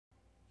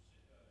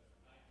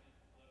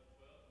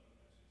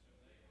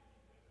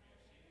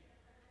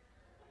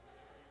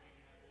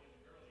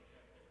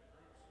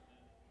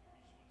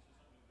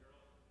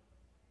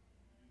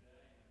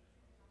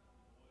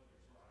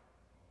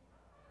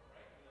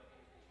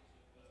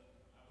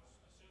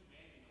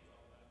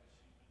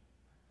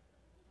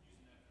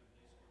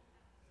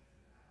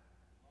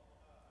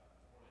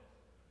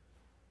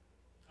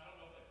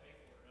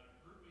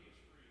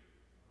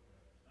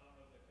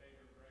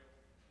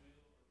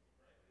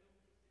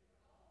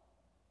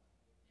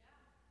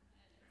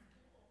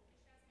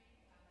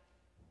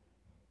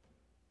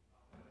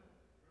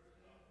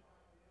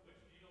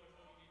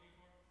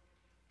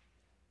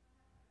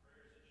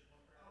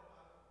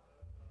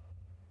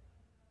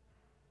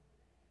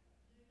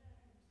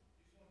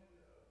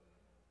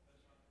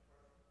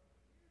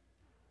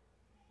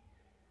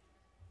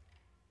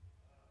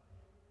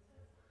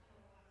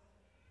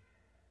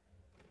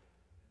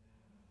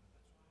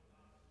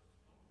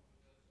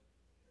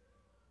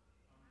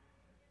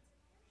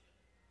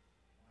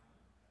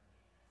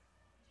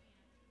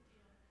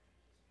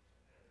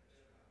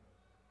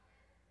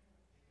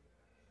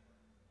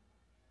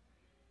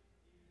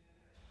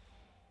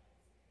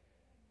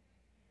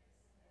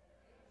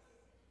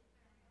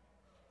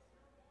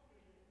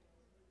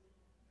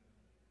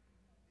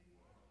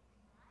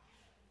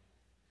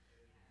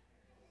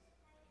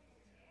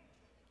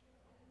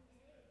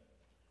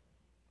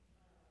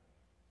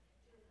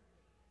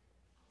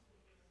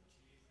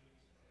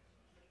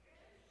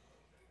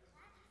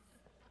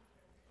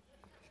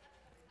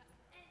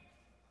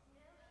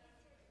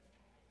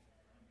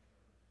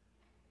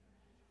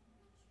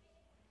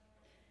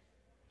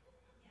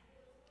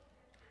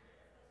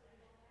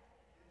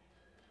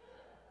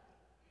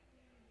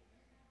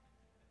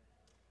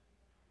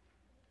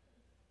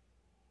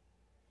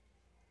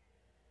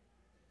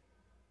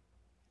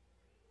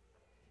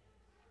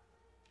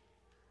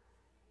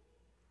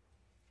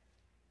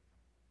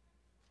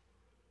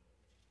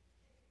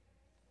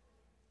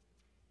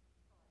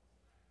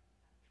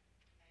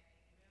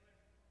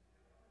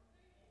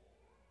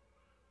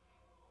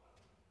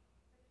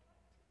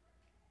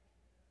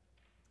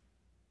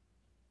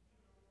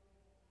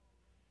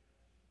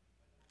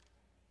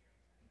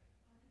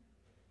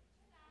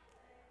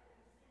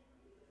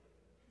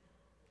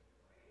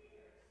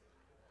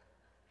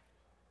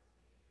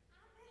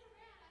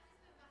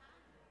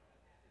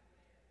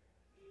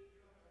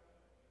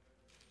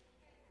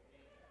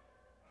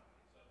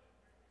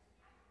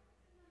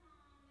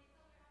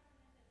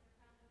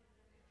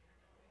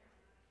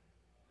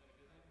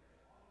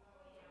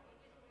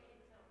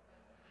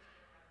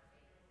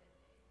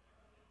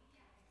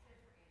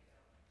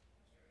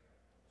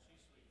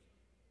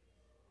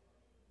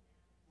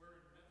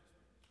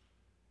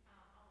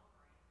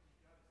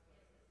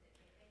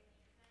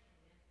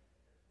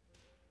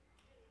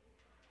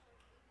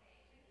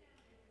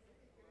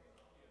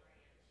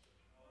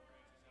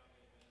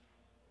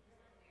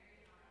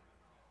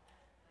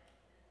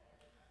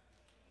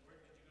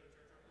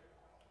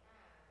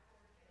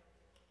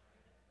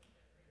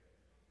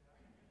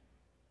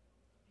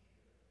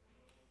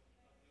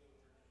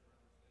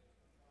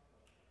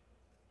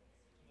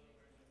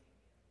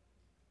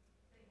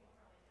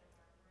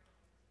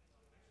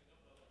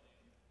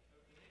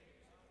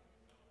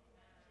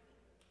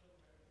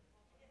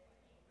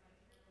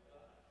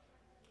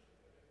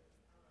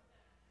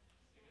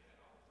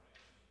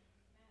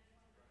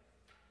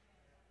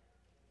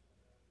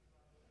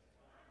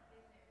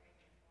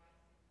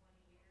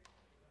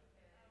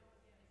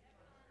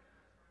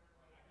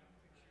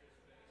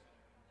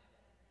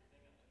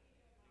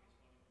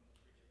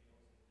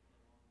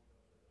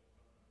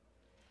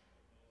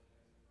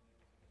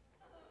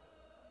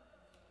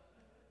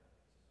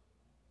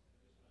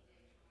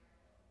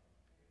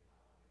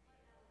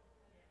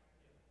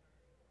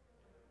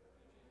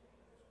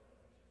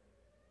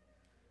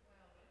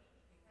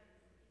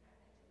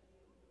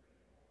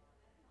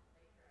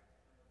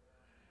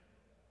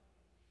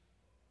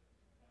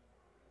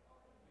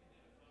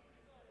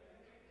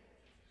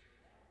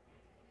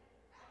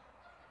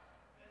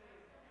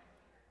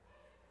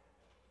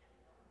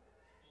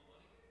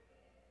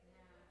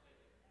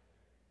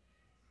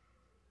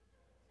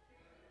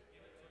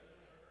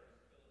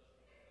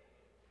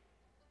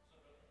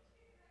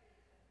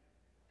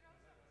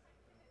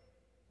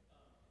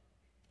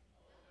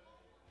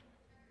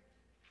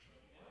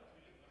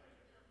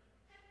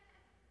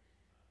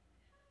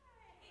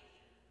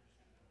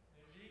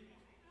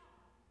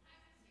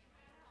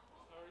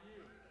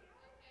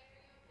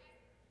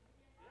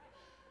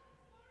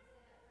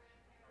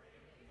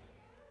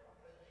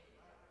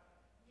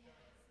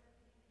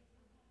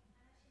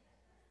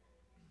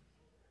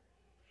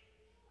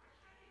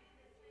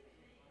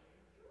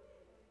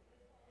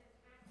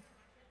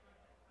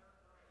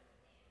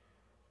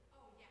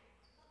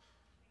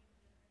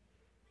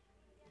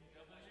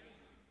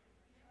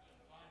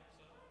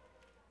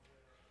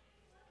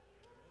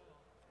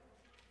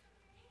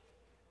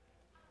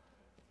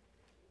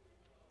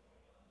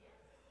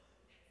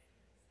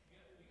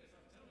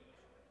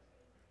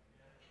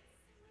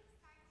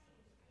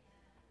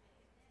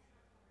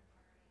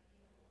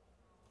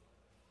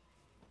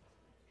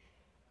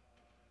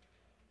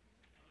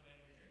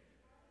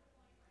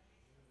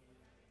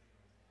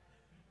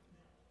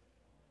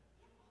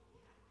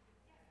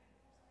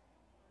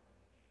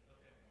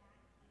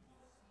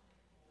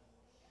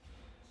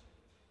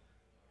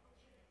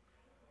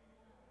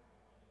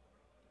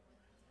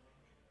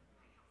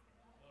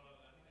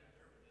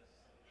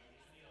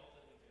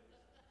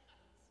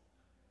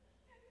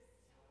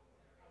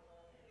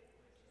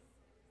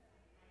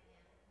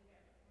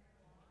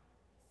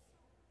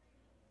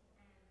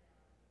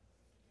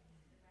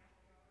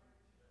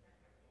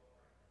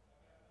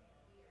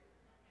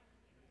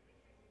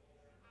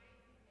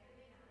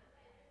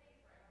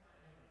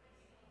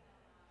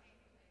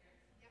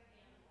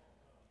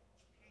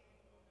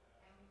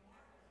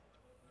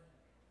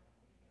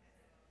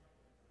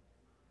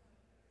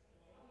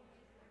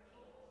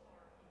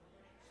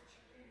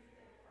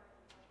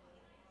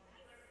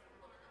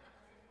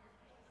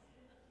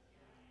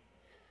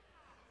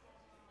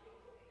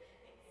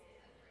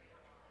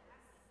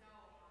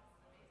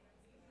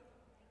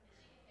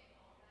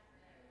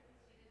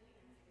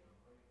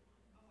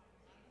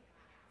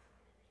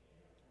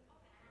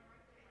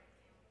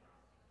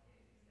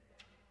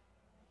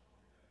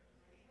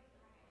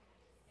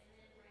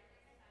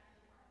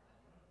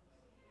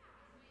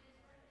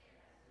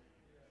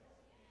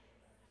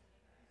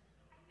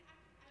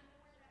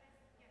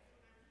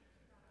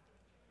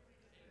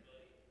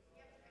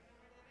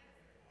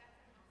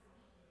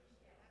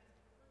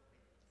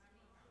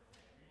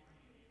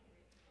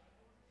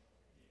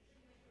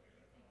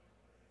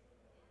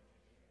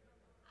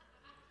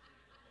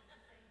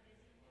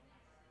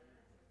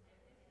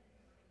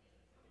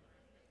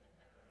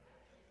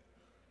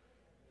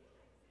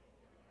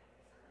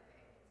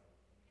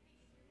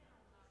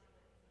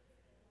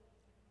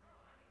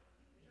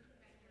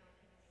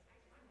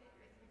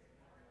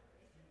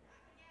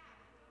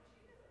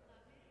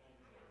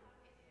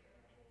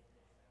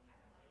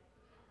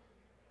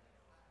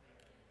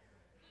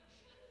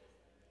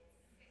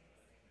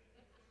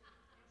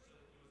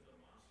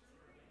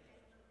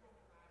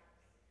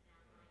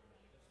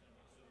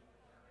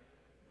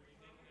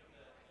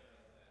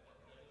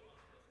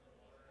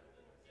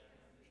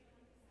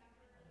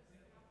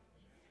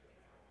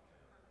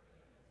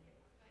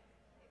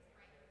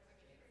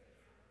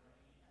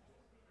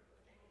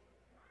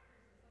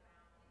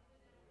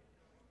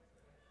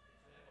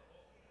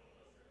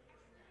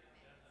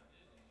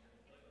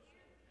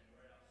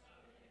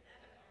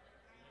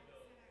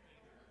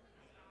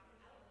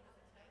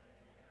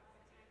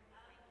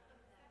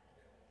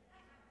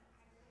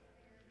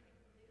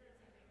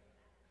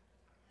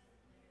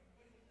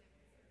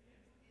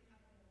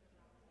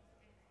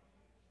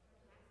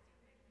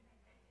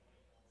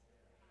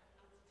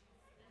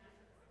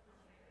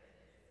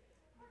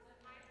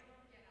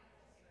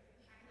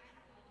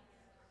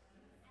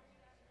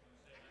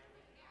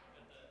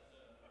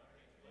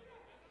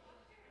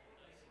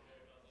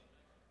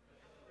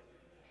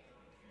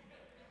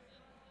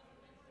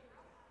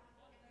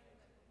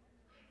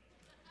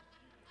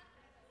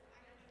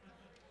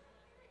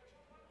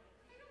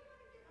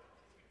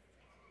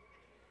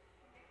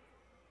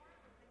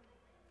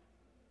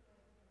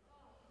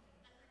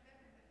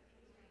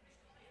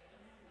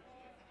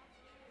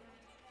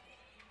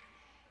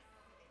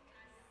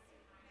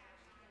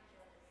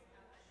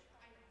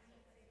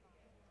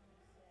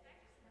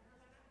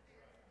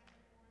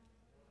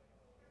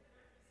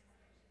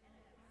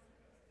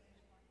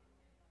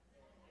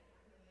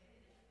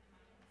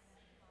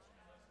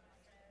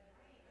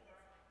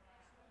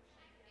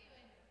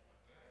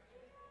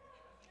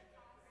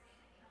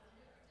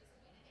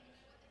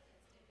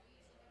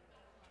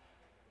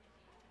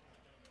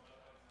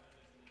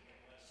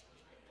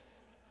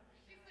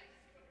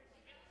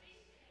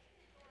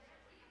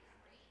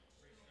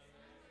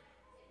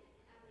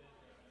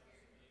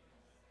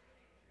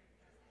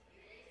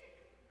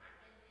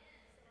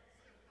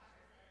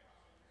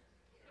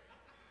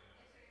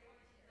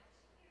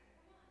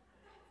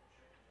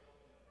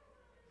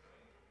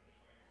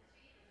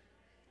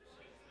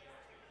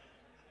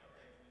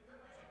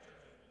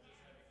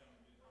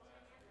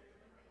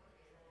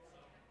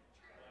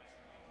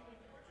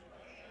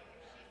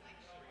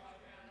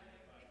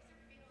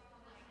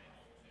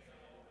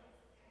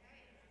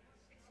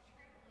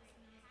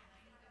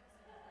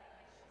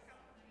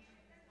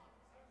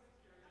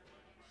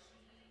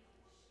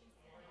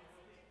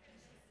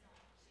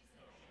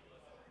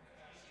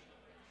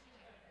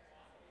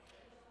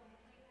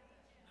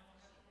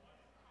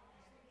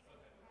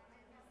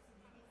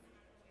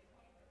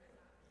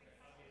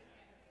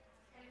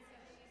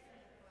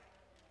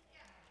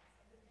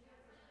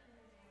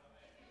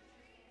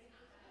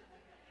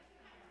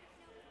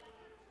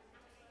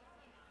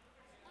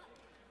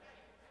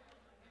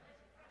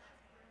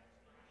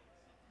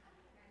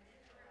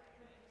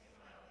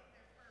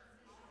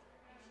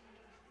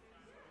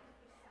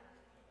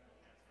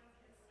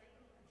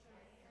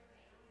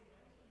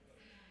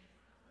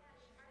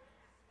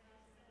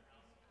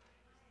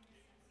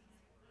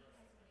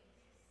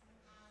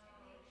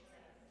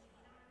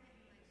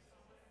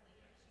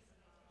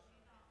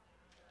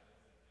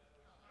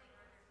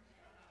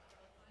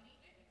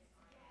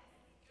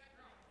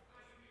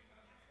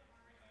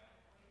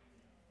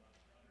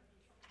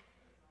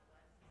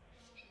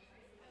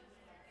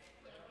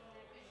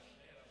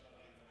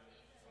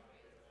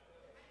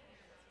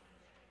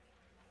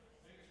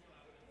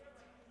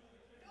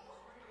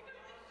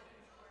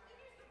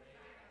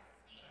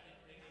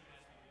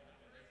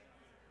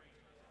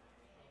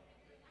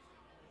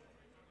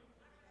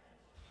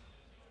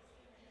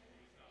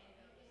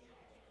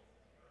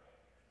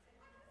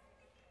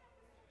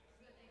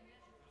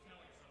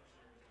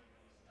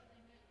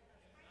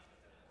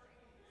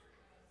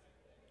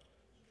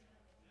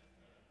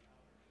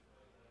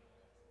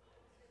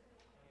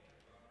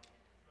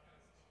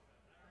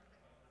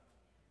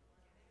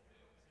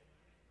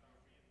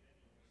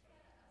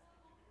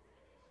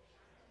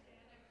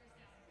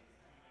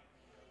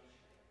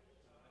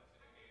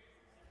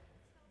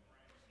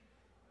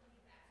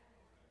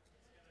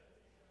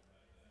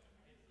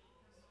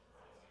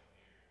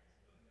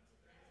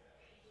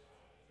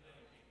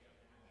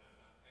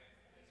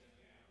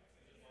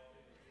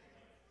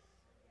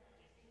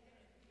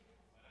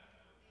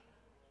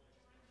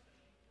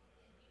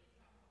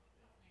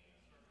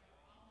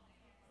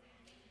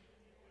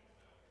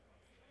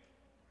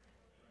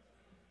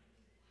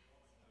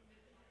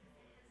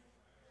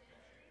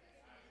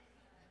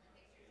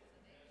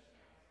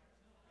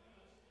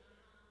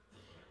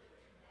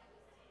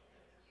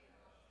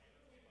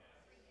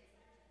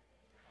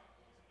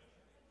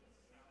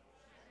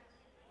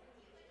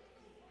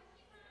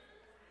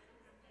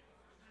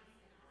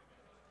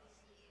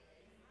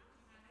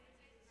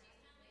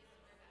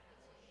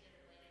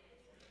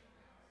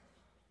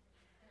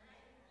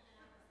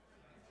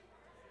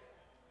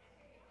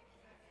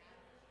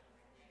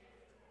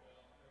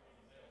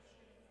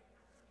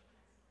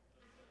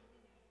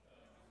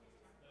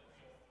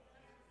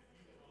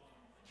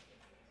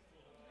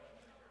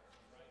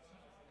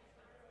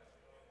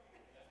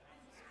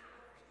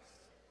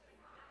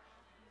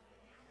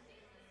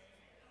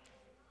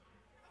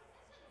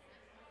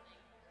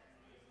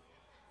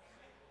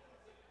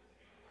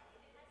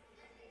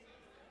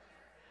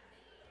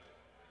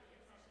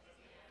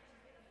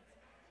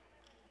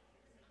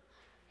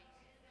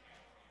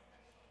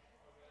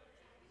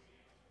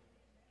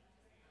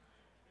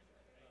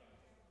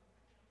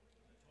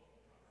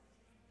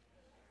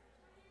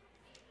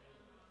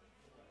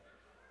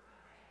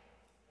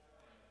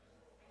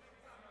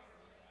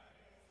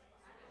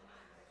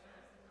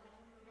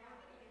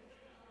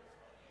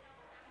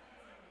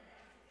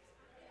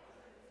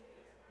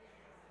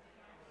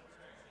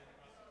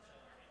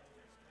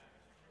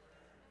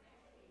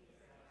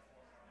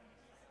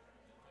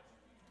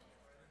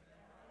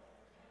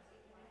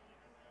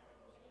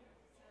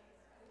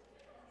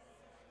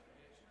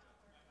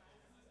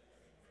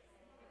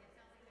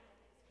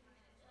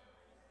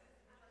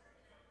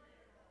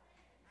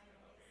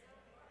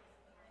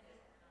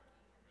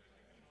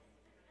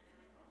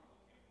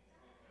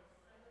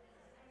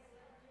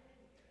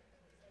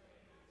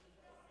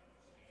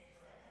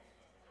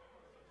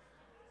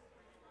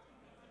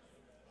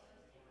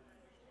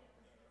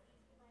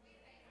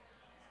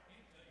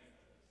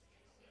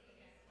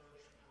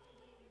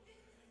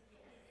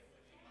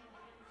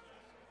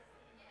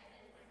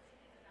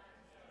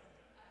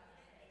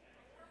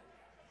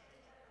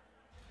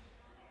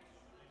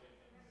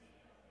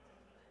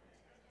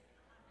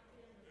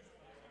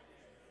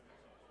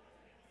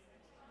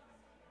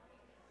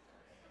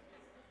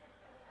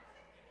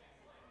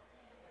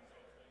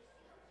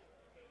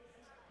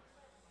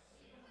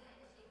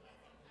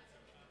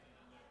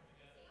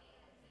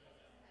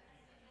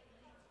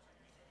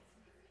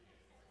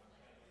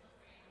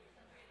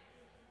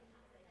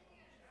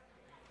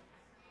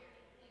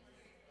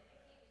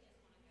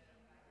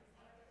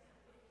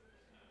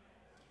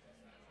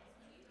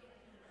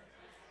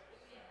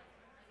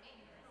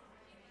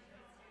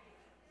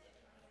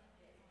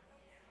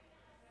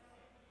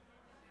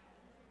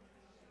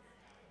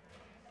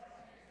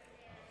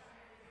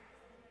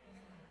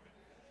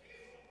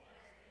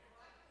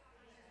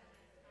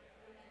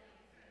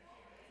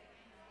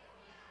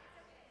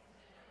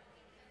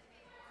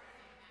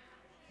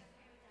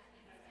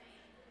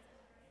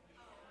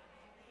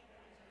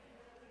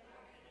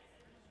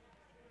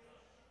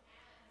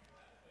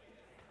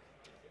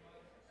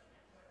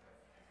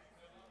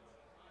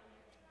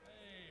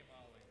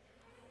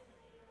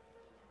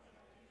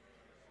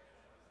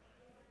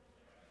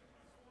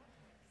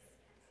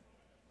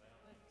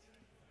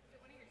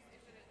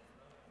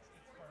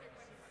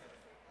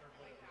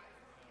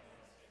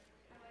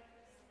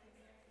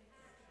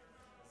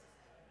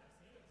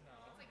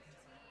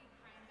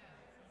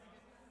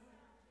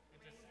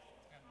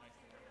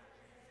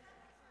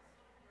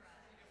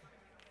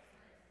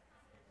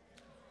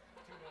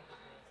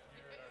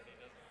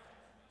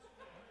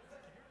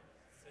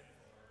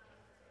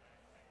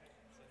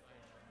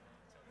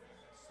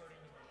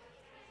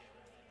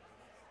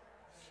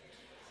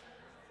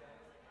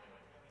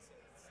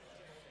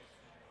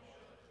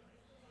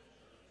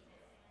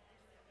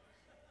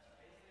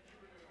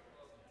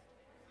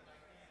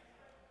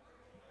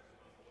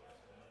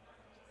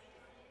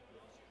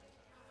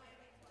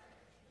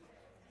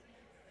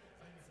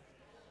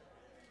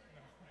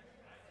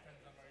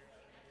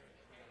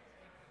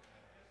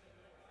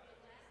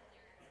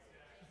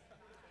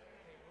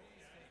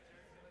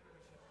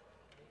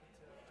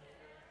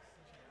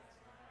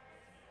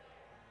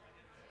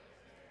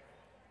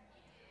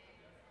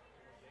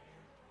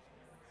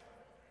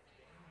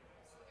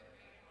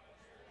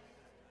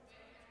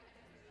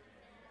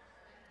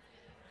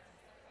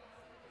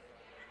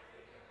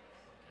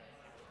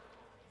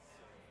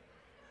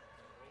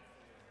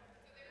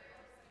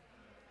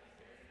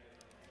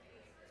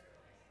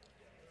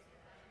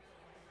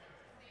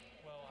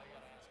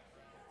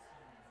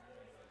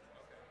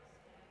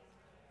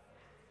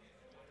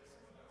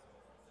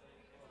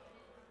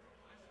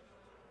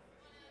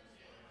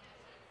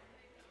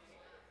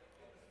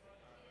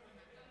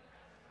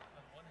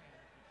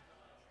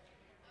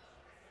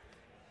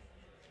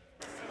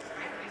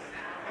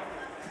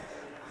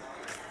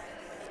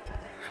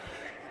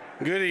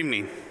Good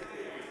evening.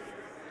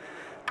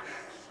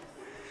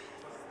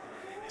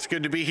 It's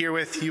good to be here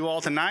with you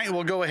all tonight.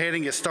 We'll go ahead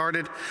and get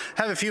started.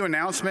 I have a few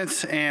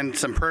announcements and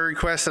some prayer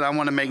requests that I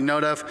want to make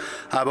note of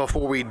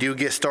before we do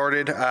get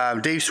started.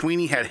 Dave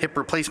Sweeney had hip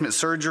replacement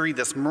surgery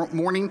this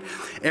morning.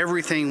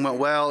 Everything went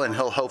well, and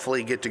he'll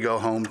hopefully get to go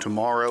home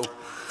tomorrow.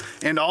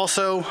 And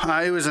also,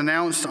 it was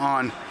announced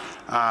on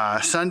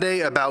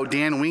Sunday about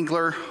Dan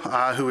Winkler,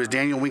 who is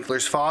Daniel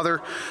Winkler's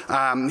father.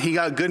 He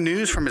got good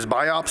news from his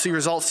biopsy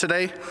results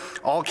today.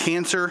 All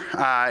cancer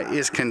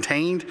is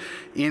contained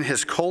in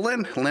his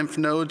colon. Lymph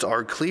nodes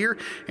are clear,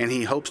 and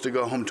he hopes to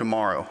go home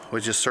tomorrow,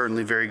 which is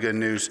certainly very good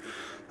news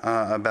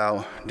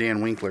about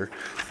Dan Winkler.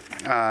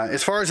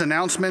 As far as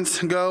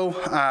announcements go,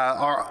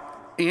 our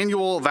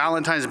annual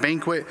Valentine's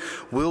banquet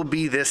will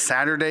be this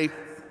Saturday.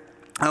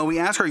 We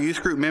ask our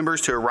youth group members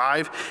to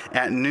arrive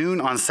at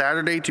noon on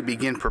Saturday to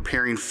begin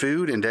preparing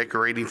food and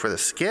decorating for the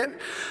skit.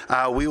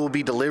 We will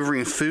be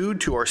delivering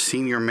food to our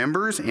senior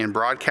members and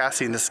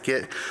broadcasting the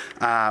skit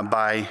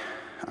by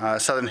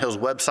Southern Hills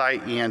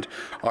website and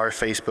our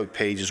Facebook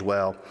page as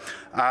well.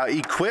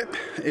 Equip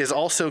is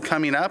also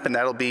coming up, and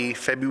that'll be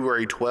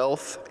February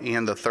 12th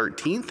and the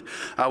 13th.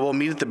 We'll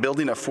meet at the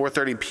building at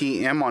 4:30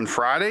 p.m. on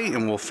Friday,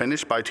 and we'll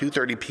finish by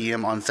 2:30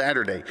 p.m. on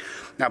Saturday.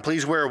 Now,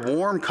 please wear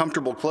warm,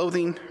 comfortable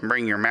clothing,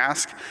 bring your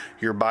mask,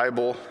 your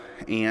Bible,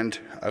 and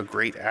a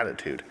great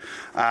attitude.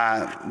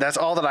 That's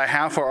all that I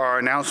have for our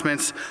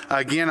announcements.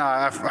 Again,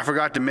 I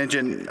forgot to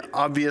mention,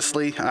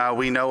 obviously,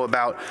 we know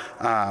about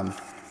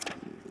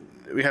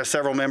we have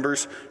several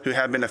members who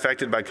have been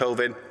affected by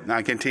COVID.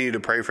 I continue to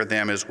pray for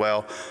them as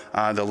well.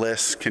 The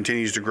list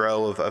continues to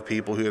grow of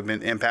people who have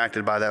been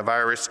impacted by that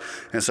virus,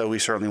 and so we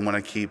certainly want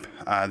to keep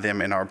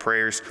them in our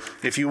prayers.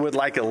 If you would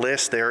like a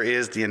list, there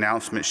is the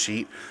announcement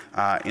sheet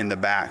in the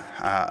back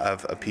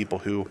of people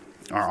who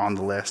are on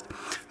the list.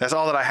 That's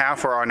all that I have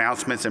for our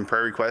announcements and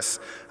prayer requests.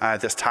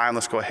 At this time,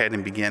 let's go ahead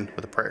and begin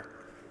with a prayer.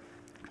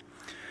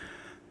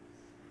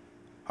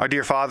 Our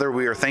dear Father,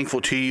 we are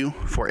thankful to you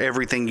for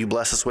everything you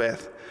bless us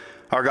with.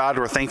 Our God,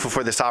 we're thankful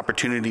for this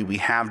opportunity we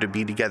have to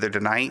be together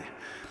tonight.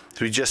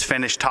 As we just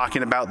finished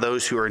talking about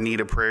those who are in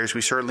need of prayers,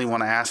 we certainly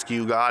want to ask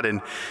you, God,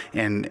 and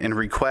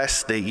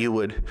request that you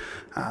would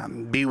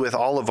be with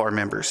all of our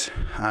members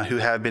who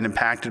have been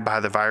impacted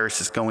by the virus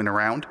that's going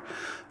around.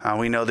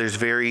 We know there's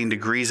varying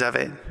degrees of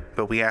it,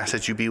 but we ask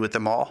that you be with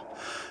them all.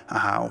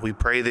 We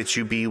pray that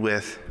you be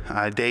with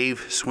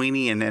Dave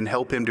Sweeney and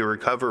help him to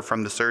recover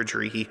from the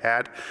surgery he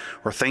had.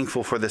 We're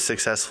thankful for the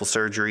successful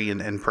surgery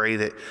and pray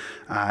that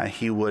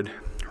he would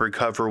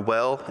recover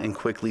well and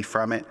quickly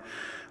from it.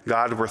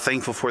 God, we're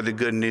thankful for the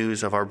good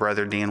news of our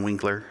brother Dan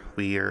Winkler.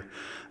 We are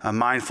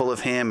mindful of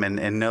him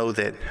and know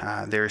that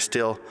there is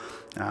still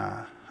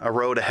a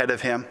road ahead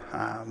of him,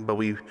 but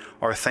we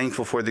are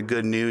thankful for the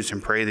good news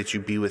and pray that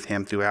you be with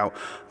him throughout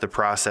the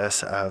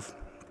process of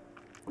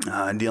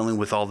dealing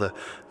with all the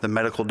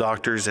medical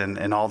doctors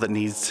and all that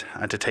needs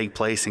to take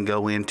place and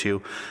go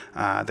into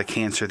the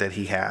cancer that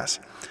he has.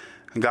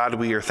 God,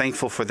 we are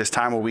thankful for this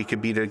time where we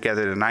could be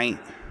together tonight.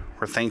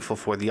 We're thankful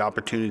for the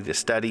opportunity to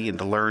study and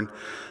to learn.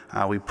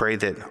 We pray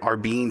that our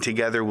being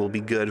together will be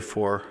good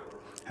for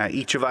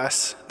each of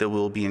us, that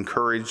we'll be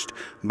encouraged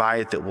by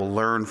it, that we'll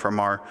learn from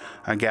our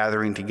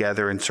gathering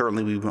together. And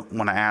certainly we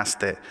want to ask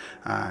that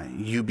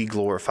you be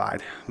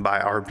glorified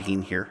by our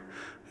being here.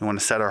 We want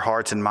to set our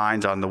hearts and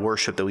minds on the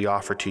worship that we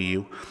offer to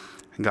you.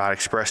 And God,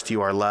 express to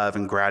you our love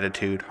and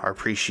gratitude, our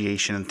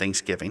appreciation and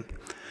thanksgiving.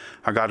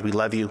 Our God, we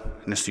love you,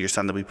 and it's to your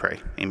Son that we pray.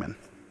 Amen.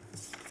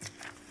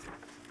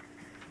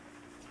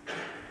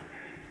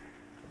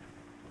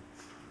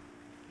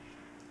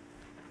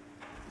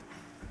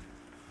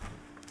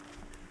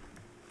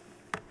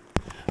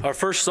 Our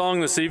first song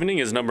this evening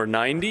is number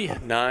 90.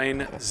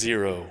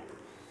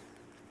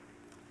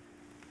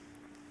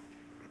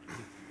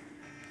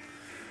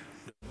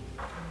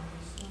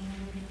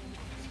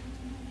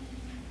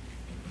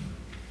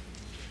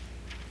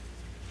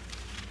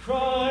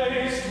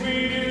 Christ,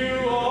 we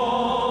do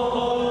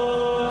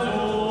all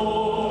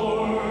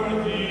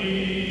adore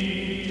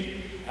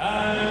thee,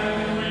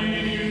 and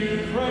we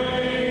do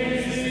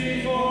praise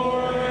thee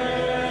forever.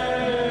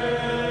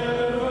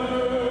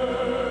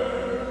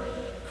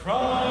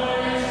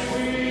 Christ,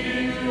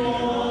 we do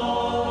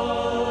all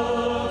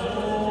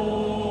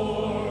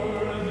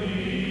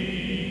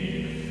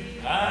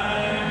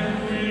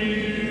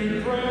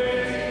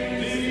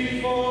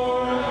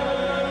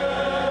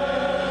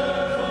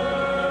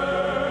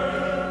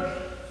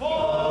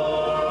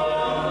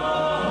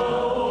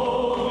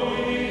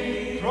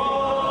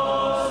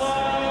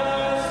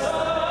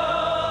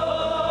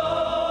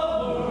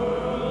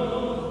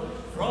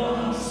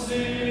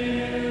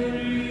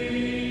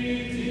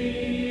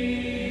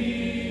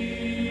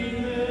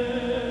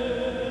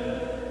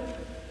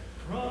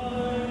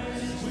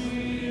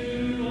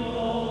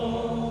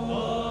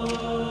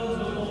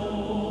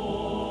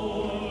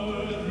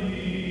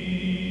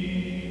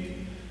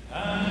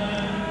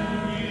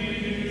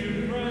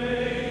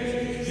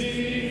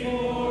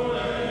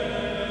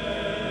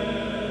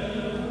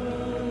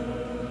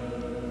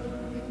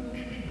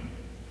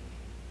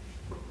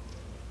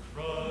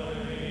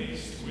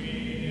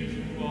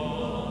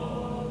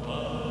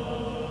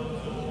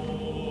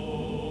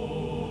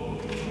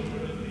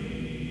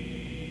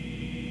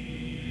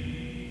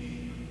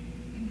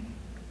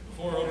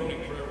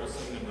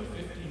number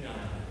 59.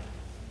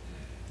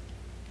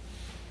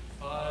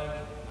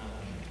 59.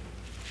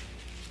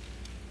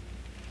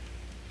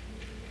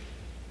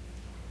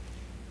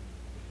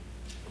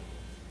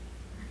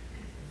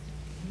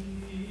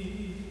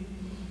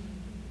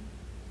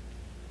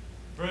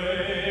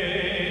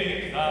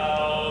 Break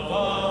thou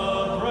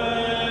the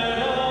bread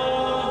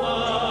of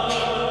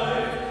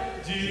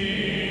life,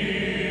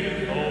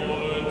 dear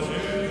Lord,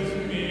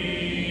 to me.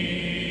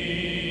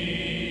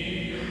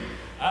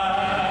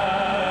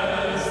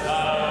 As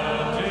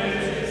thou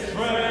didst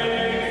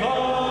break the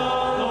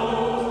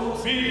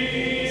loaves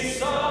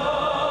beside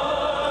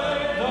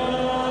the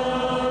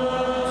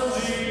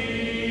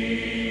sea,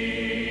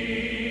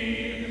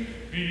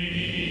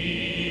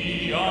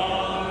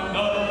 beyond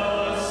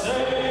the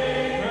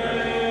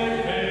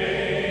sacred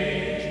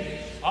page,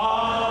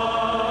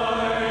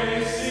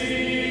 I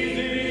seek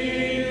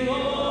thee, Lord.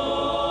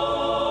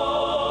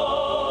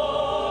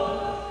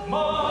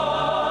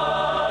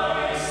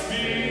 My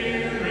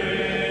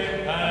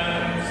spirit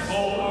pants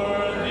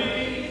for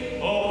thee,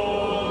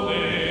 O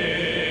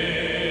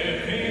living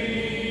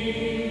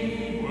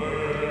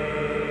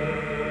word.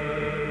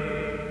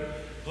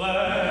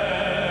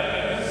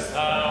 Bless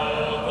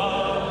thou the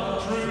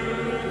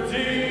truth,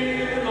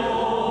 dear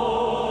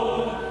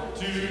Lord,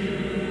 to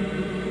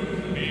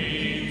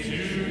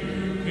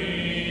me,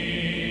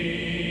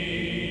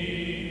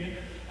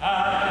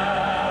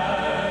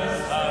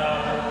 as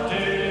thou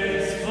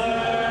didst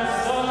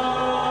bless the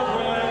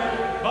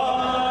bread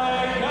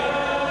by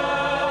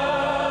Galilee.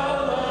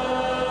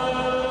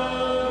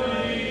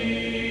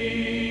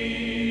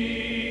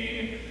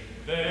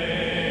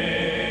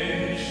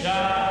 Then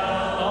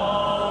shall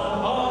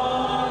on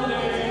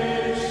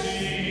bondage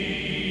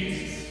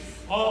cease,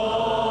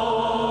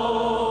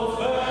 all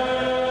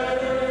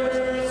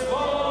fetters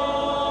fall,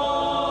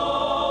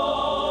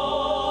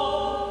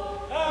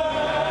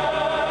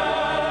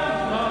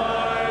 and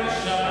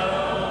I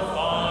shall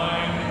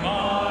find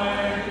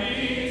my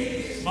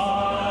peace,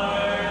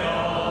 my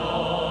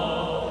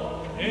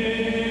all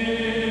in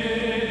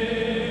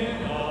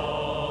all.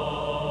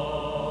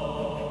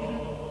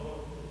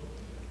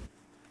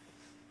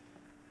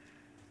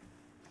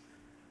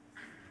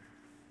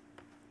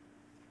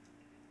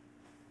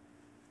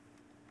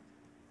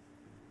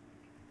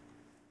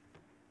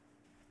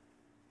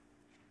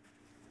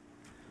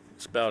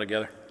 Let's bow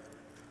together.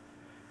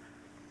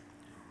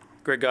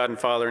 Great God and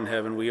Father in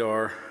heaven, we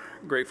are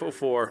grateful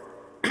for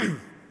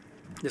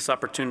this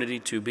opportunity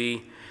to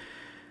be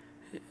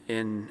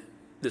in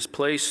this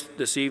place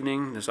this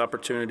evening, this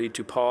opportunity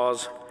to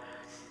pause,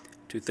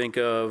 to think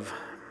of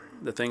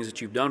the things that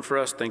you've done for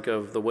us, think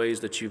of the ways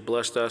that you've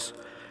blessed us,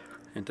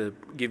 and to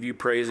give you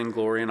praise and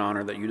glory and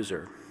honor that you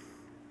deserve.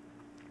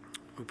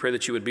 We pray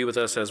that you would be with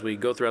us as we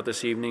go throughout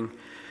this evening,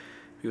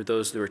 be with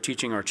those that are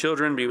teaching our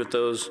children, be with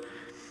those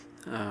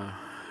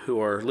who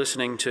are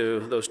listening to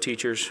those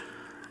teachers.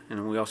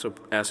 And we also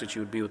ask that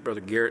you would be with Brother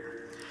Garrett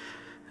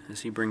as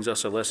he brings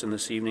us a lesson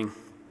this evening.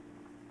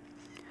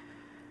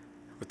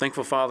 We're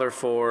thankful, Father,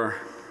 for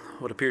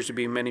what appears to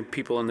be many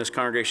people in this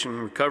congregation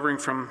recovering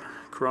from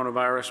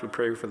coronavirus. We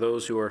pray for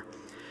those who are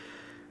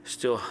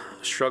still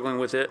struggling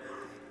with it.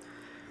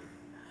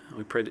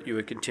 We pray that you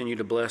would continue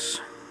to bless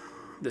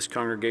this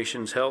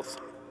congregation's health.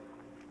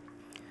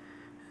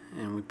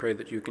 And we pray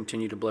that you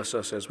continue to bless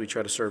us as we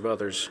try to serve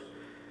others.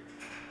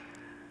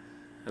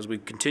 As we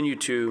continue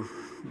to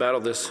battle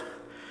this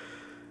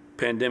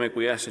pandemic,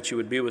 we ask that you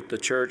would be with the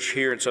church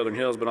here at Southern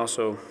Hills, but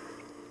also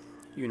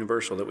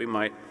universal, that we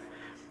might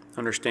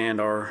understand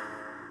our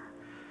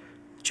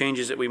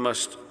changes that we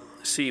must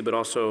see, but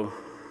also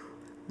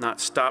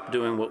not stop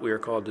doing what we are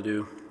called to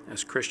do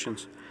as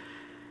Christians,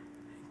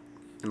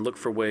 and look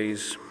for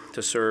ways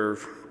to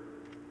serve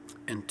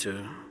and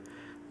to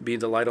be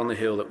the light on the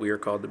hill that we are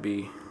called to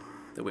be,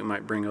 that we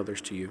might bring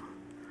others to you.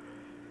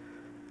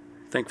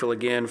 Thankful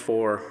again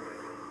for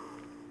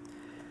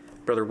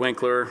Brother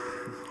Winkler,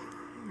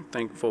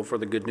 thankful for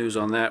the good news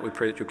on that. We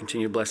pray that you'll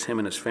continue to bless him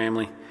and his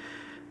family.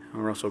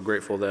 And we're also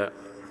grateful that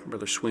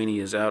Brother Sweeney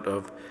is out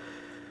of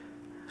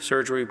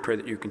surgery. We pray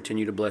that you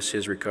continue to bless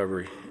his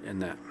recovery in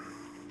that.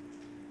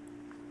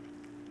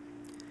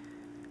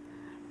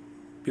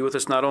 Be with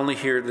us not only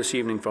here this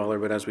evening, Father,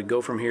 but as we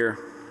go from here,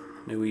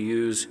 may we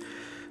use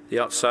the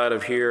outside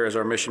of here as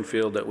our mission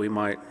field, that we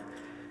might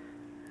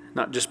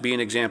not just be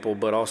an example,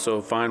 but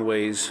also find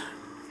ways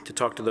to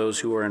talk to those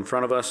who are in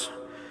front of us,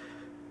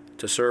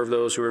 to serve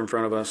those who are in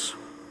front of us,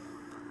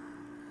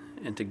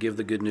 and to give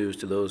the good news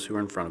to those who are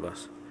in front of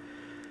us.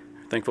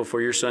 Thankful for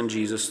your Son,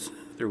 Jesus,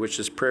 through which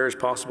this prayer is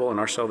possible and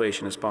our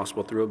salvation is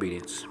possible through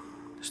obedience.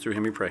 It's through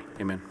him we pray.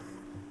 Amen.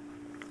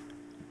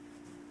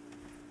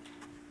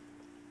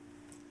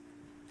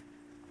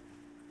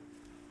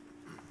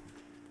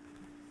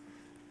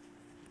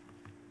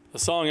 The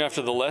song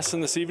after the lesson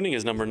this evening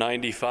is number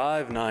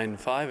 95.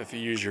 If you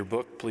use your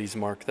book, please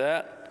mark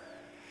that.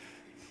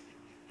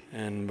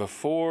 And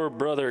before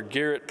Brother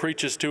Garrett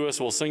preaches to us,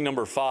 we'll sing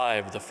number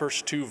 5, the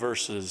first 2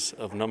 verses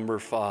of number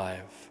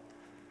 5.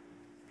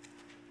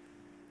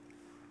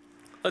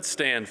 Let's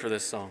stand for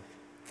this song.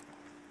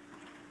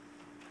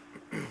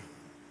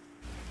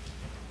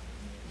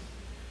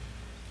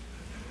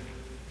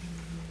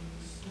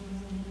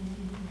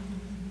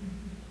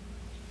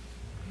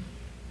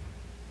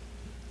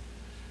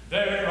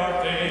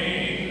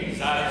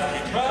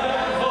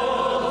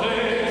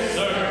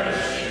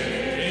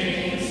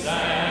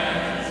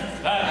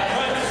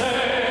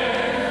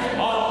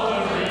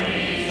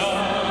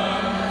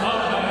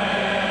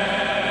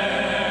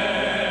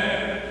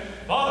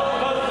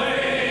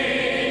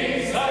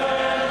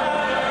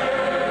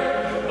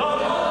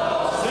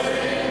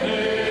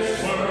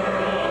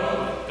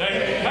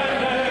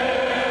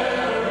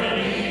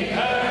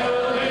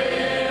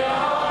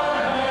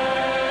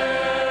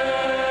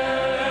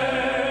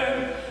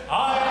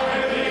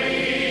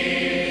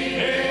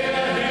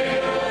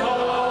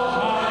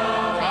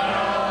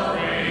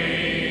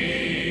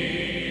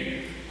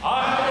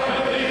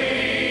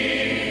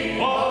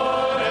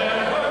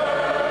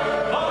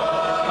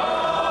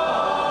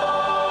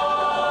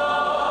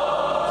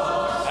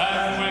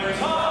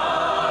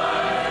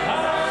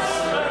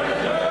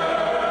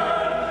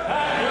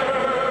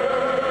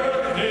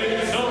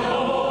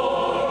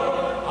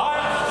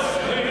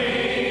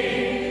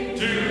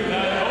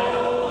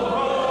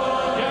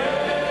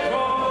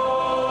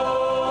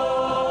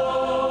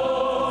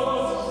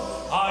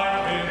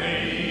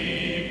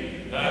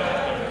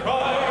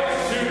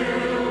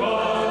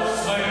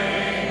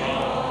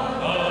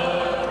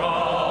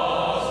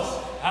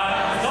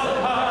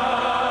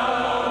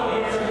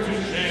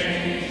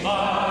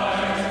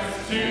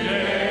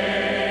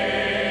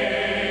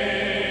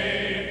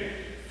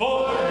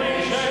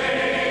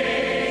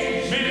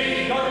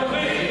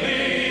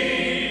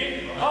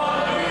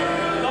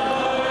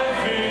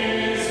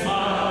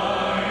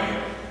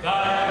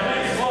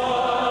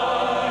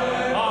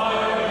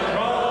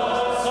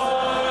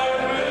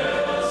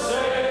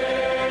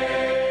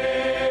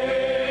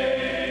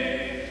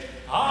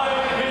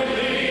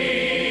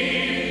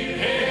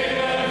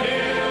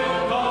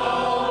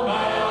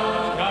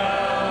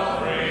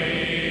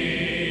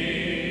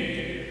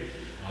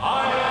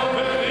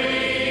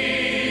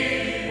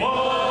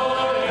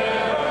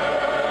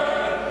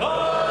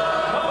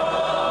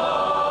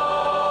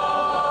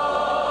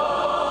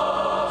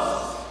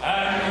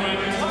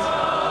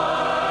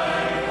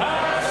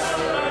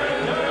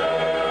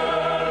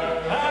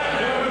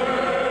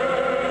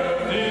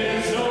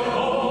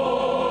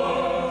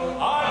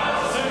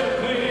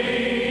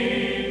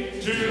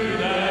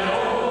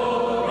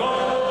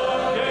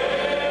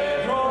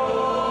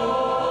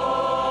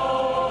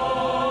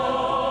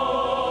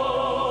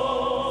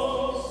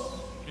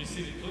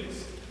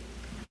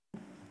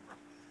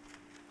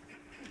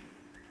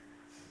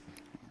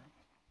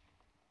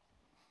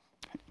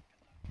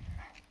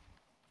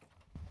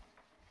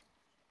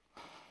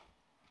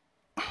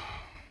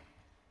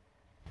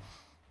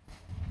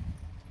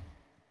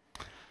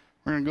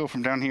 We're going to go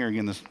from down here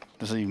again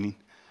this evening.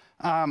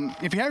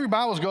 If you have your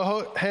Bibles,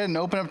 go ahead and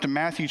open up to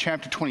Matthew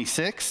chapter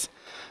 26.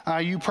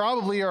 You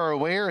probably are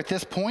aware at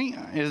this point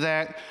is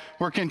that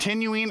we're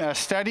continuing a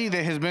study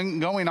that has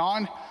been going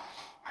on,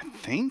 I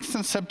think,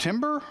 since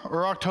September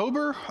or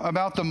October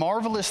about the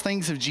marvelous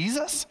things of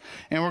Jesus.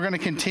 And we're going to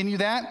continue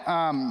that.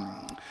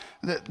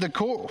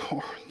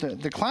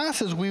 The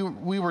classes we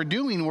were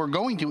doing were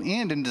going to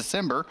end in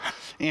December,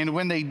 and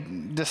when they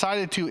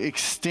decided to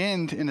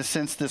extend, in a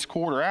sense, this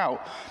quarter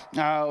out,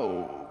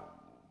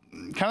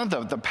 kind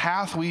of the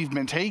path we've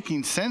been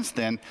taking since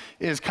then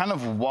is kind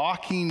of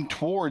walking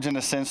towards, in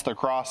a sense, the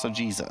cross of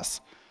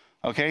Jesus.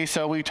 Okay,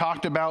 so we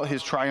talked about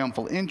his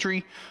triumphal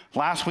entry.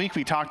 Last week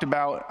we talked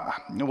about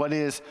what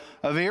is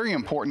a very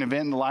important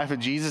event in the life of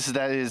Jesus,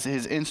 that is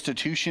his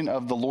institution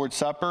of the Lord's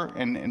Supper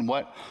and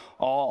what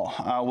all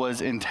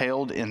was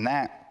entailed in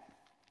that.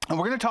 And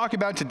we're going to talk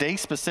about today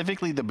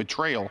specifically the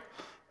betrayal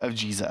of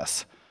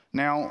Jesus.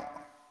 Now,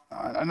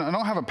 I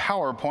don't have a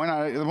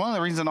PowerPoint. One of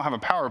the reasons I don't have a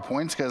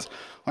PowerPoint is because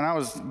when I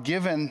was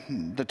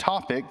given the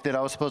topic that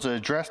I was supposed to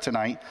address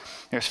tonight,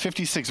 there's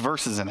 56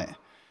 verses in it.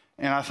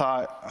 And I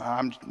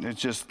thought,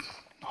 it's just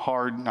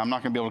hard. I'm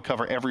not going to be able to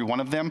cover every one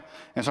of them.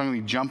 And so I'm going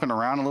to be jumping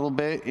around a little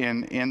bit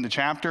in the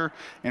chapter.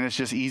 And it's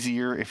just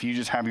easier if you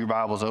just have your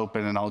Bibles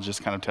open and I'll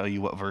just kind of tell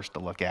you what verse to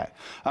look at.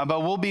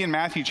 But we'll be in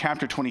Matthew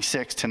chapter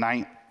 26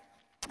 tonight.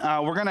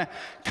 We're going to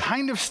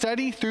kind of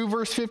study through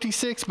verse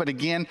 56, but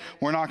again,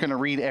 we're not going to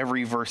read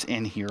every verse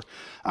in here.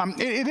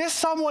 It is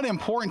somewhat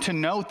important to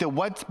note that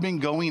what's been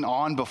going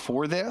on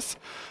before this.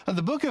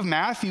 The book of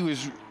Matthew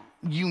is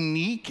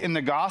unique in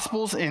the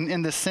Gospels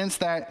in the sense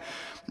that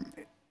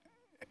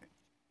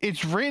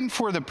it's written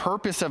for the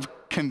purpose of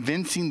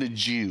convincing the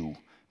Jew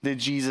that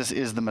Jesus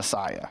is the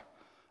Messiah.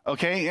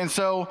 Okay, and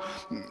so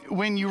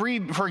when you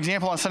read, for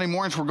example, on Sunday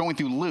mornings, we're going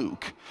through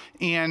Luke,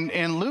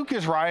 and Luke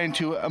is writing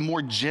to a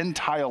more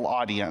Gentile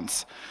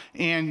audience,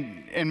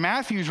 and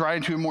Matthew's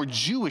writing to a more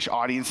Jewish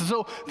audience. And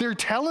so they're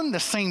telling the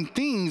same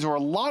things, or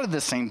a lot of the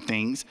same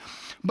things,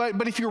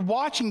 but if you're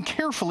watching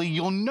carefully,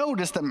 you'll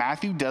notice that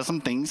Matthew does some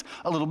things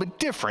a little bit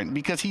different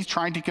because he's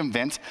trying to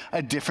convince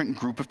a different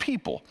group of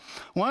people.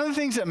 One of the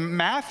things that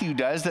Matthew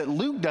does that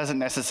Luke doesn't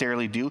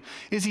necessarily do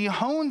is he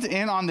hones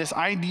in on this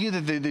idea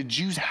that the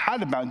Jews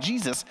had about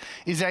Jesus,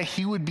 is that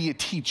he would be a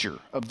teacher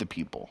of the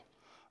people.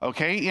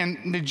 Okay,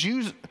 and the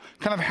Jews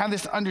kind of had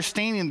this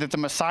understanding that the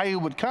Messiah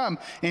would come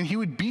and he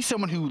would be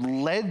someone who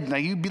led,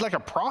 like he would be like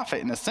a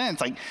prophet in a sense,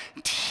 like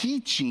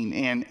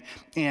teaching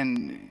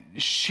and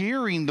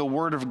sharing the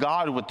word of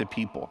God with the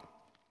people.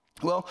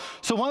 Well,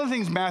 so one of the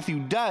things Matthew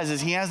does is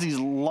he has these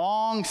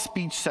long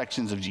speech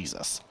sections of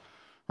Jesus,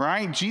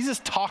 right?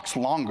 Jesus talks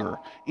longer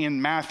in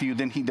Matthew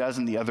than he does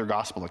in the other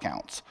gospel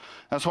accounts.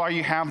 That's why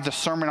you have the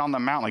Sermon on the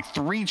Mount, like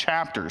 3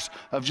 chapters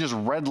of just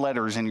red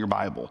letters in your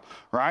Bible,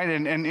 right?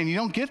 And you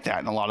don't get that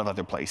in a lot of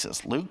other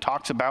places. Luke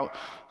talks about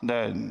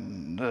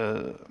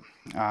the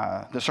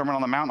Sermon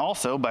on the Mount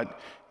also, but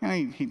you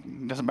know, he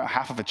does about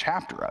half of a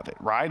chapter of it,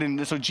 right?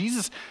 And so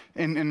Jesus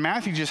in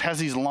Matthew just has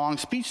these long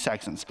speech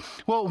sections.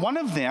 Well, one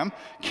of them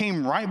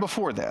came right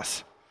before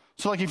this.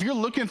 So like if you're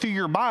looking through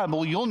your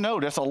Bible, you'll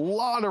notice a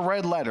lot of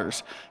red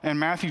letters in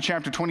Matthew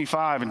chapter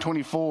 25 and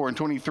 24 and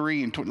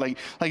 23 and like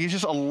it's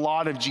just a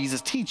lot of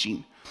Jesus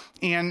teaching.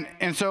 And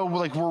so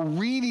like we're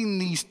reading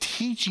these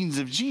teachings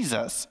of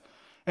Jesus,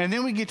 and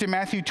then we get to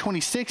Matthew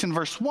 26 and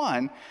verse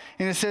 1,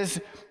 and it says,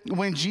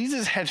 when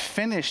Jesus had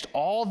finished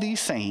all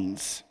these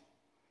sayings,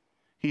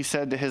 he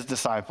said to his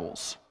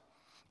disciples.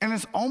 And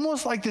it's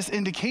almost like this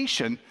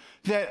indication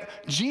that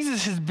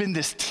Jesus has been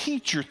this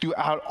teacher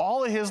throughout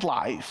all of his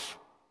life.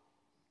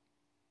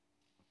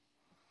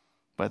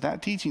 But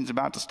that teaching's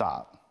about to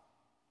stop.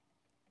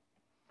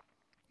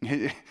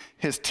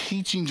 His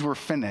teachings were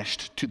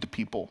finished to the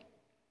people.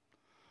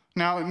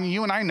 Now,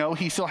 you and I know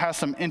he still has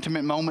some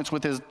intimate moments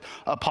with his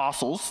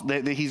apostles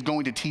that he's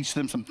going to teach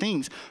them some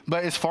things.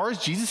 But as far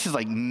as Jesus'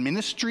 like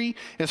ministry,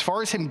 as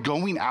far as him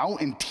going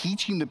out and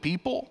teaching the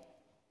people,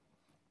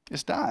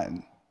 it's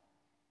done.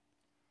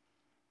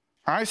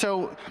 All right,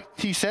 so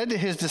he said to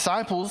his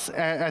disciples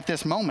at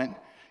this moment,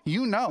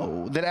 you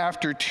know that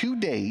after 2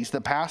 days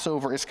the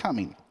Passover is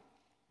coming,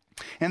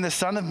 and the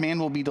Son of Man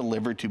will be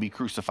delivered to be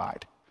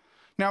crucified.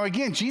 Now,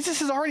 again, Jesus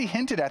has already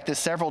hinted at this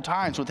several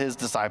times with his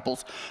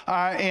disciples,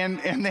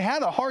 and they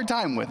had a hard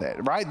time with it,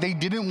 right? They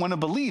didn't want to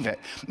believe it.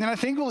 And I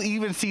think we'll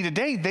even see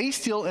today, they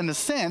still, in a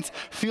sense,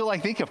 feel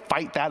like they could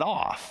fight that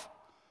off.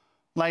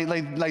 Like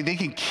they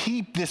can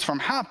keep this from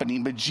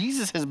happening, but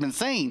Jesus has been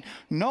saying,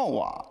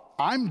 no,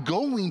 I'm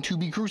going to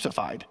be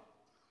crucified.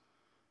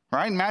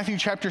 Right? In Matthew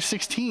chapter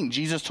 16,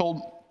 Jesus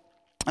told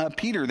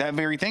Peter that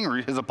very thing, or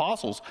his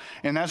apostles.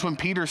 And that's when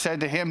Peter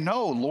said to him,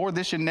 no, Lord,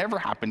 this should never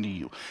happen to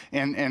you.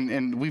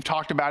 And we've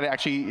talked about it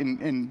actually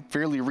in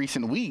fairly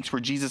recent weeks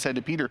where Jesus said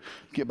to Peter,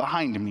 get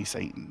behind me,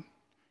 Satan.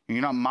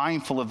 You're not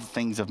mindful of the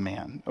things of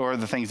man or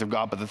the things of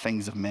God, but the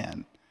things of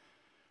men.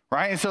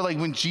 right? And so like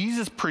when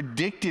Jesus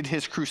predicted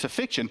his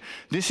crucifixion,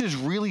 this is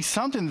really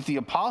something that the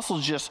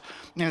apostles just,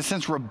 in a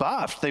sense,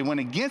 rebuffed. They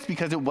went against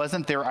because it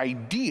wasn't their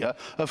idea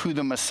of who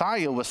the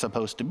Messiah was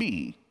supposed to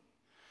be.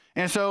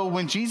 And so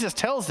when Jesus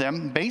tells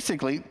them,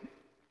 basically,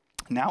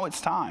 now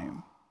it's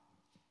time.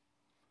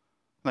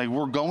 Like,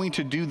 we're going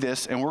to do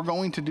this, and we're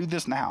going to do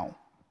this now.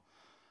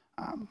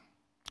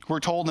 We're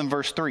told in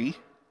verse 3,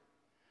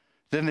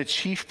 then the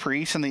chief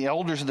priests and the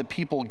elders of the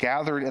people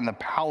gathered in the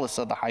palace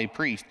of the high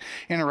priest.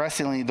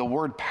 Interestingly, the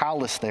word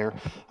palace there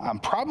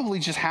probably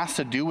just has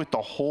to do with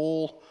the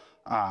whole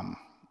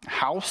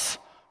house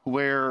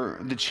where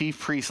the chief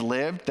priest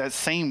lived. That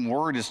same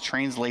word is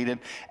translated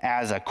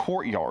as a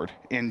courtyard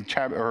in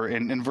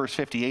verse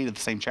 58 of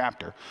the same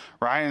chapter,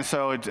 right? And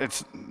so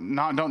it's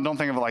not, don't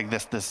think of it like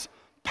this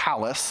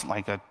palace,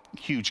 like a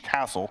huge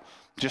castle.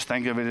 Just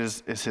think of it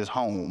as his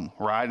home,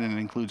 right? And it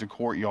includes a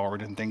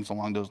courtyard and things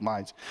along those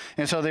lines.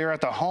 And so they're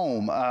at the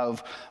home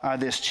of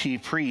this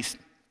chief priest.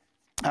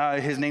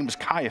 His name was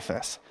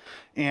Caiaphas.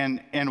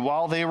 And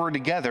while they were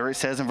together, it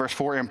says in verse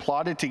 4, and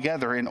plotted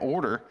together in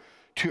order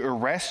to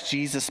arrest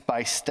Jesus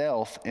by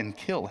stealth and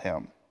kill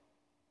him.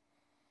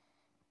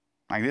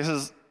 Like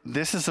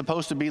this is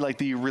supposed to be like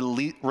the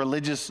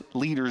religious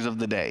leaders of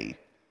the day.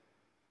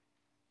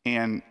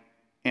 And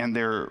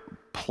they're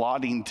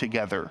plotting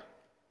together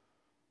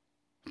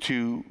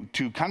to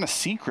kind of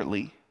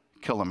secretly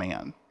kill a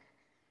man,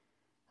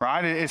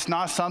 right? It's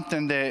not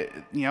something that,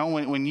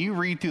 when you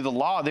read through the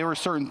law, there were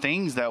certain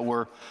things that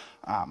were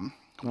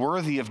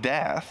worthy of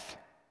death,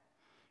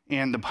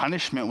 and the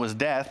punishment was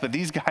death. But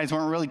these guys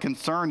weren't really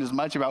concerned as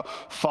much about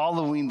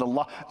following the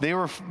law. They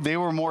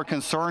were more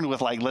concerned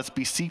with, like, let's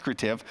be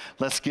secretive,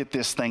 let's get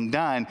this thing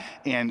done,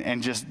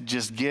 and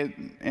just get,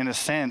 in a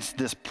sense,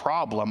 this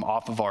problem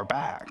off of our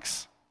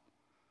backs.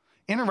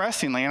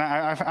 Interestingly, and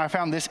I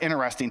found this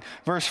interesting,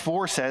 verse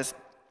 4 says,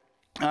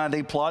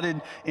 they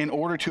plotted in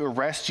order to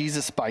arrest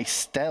Jesus by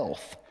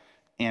stealth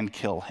and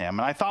kill him.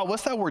 And I thought,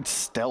 what's that word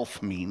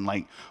stealth mean?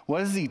 Like,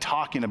 what is he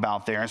talking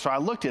about there? And so I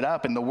looked it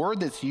up, and the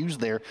word that's used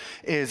there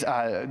is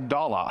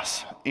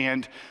doulos.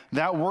 And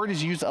that word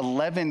is used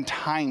 11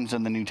 times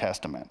in the New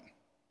Testament.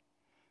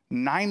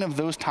 9 of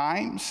those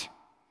times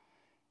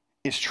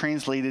is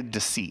translated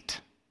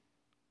deceit.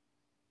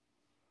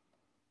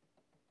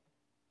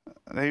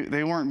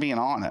 They weren't being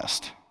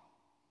honest.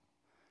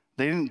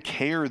 They didn't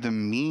care the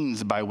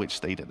means by which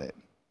they did it.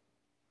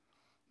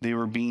 They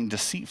were being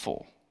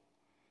deceitful.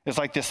 It's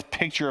like this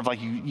picture of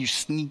like you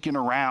sneaking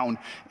around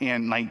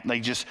and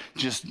like just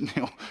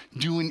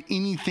doing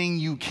anything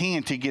you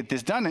can to get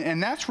this done.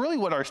 And that's really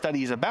what our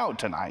study is about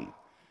tonight.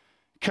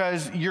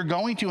 Because you're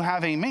going to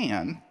have a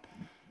man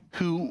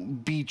who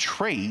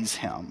betrays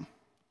him.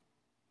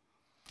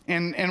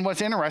 And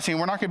what's interesting,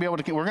 we're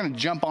going to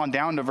jump on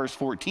down to verse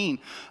 14.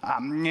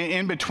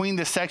 In between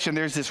this section,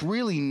 there's this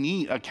really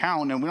neat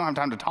account, and we don't have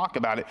time to talk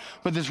about it,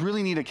 but this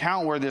really neat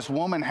account where this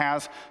woman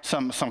has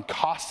some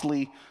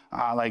costly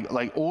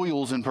like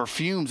oils and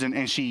perfumes,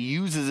 and she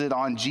uses it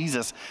on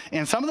Jesus.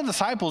 And some of the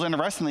disciples,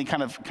 interestingly,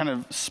 kind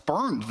of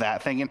spurned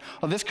that, thinking,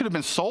 oh, this could have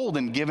been sold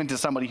and given to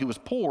somebody who was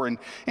poor.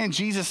 And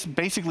Jesus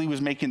basically was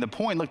making the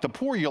point, look, the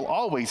poor you'll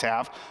always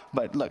have,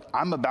 but look,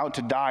 I'm about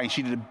to die, and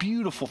she did a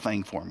beautiful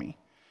thing for me.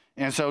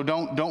 And so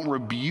don't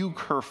rebuke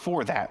her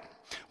for that.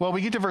 Well,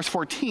 we get to verse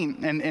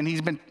 14, and he's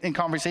been in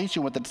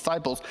conversation with the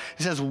disciples.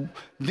 He says,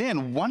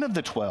 then one of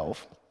the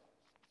 12,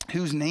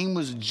 whose name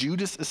was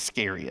Judas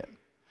Iscariot.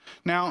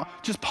 Now,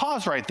 just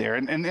pause right there.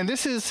 And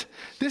this is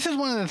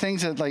one of the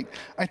things that, like,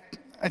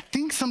 I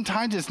think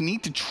sometimes it's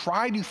neat to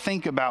try to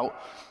think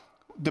about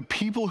the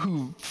people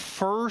who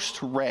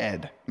first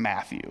read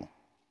Matthew.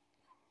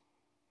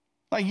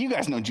 Like, you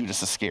guys know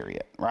Judas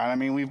Iscariot, right? I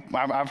mean,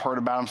 I've heard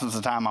about him since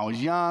the time I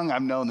was young.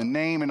 I've known the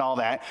name and all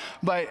that.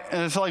 But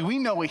it's like we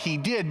know what he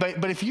did.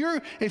 But if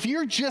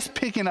you're just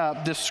picking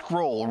up this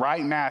scroll,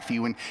 right,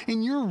 Matthew, and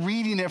you're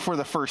reading it for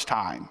the first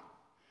time,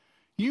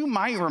 you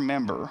might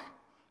remember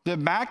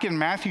that back in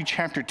Matthew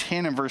chapter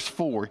 10 and verse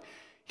 4,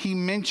 he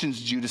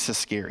mentions Judas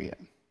Iscariot.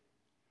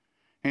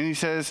 And he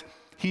says,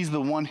 he's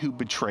the one who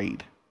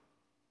betrayed.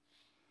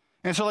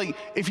 And so, like,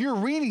 if you're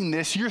reading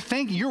this,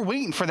 you're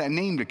waiting for that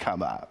name to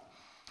come up.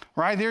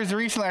 Right?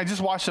 I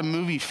just watched a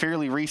movie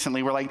fairly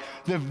recently where, like,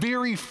 the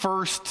very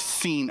first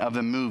scene of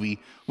the movie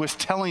was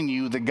telling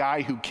you the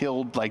guy who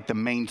killed, like, the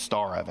main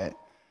star of it.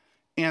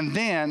 And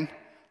then,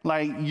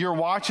 like, you're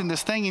watching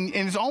this thing,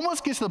 and it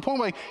almost gets to the point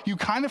where, like, you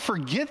kind of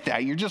forget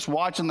that. You're just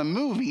watching the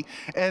movie,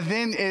 and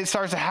then it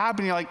starts to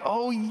happen. You're like,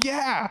 oh,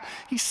 yeah,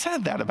 he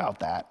said that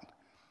about that.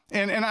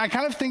 And I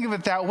kind of think of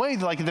it that way,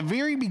 like at the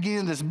very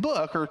beginning of this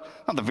book, or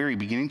not the very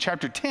beginning,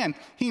 chapter 10,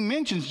 he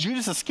mentions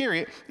Judas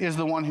Iscariot is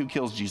the one who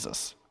kills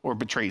Jesus or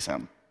betrays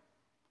him.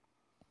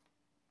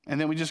 And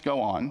then we just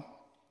go on.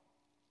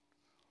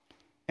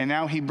 And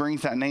now he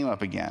brings that name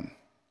up again.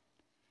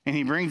 And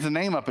he brings the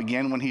name up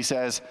again when he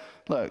says,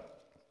 look,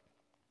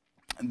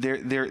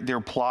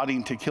 they're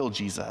plotting to kill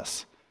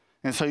Jesus.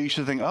 And so you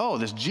should think, oh,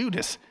 this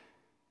Judas,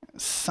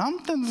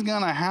 something's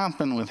going to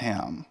happen with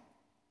him.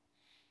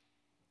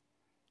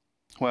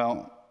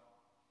 Well,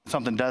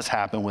 something does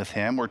happen with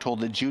him, we're told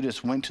that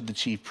Judas went to the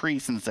chief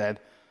priests and said,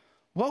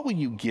 "What will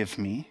you give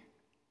me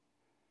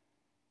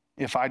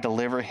if I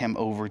deliver him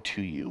over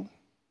to you?"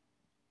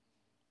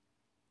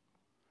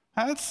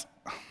 I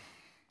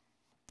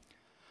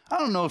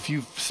don't know if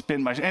you've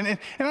spent much, and I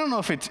don't know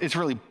if it's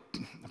really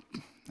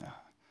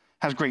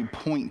has great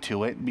point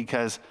to it,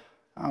 because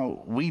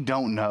we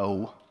don't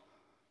know.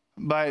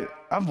 But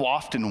I've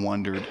often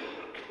wondered,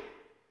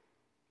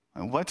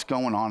 what's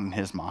going on in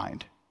his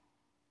mind?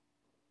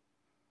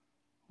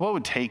 What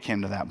would take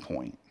him to that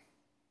point?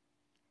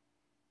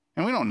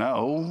 And we don't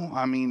know.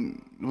 I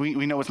mean,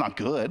 we know it's not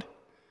good,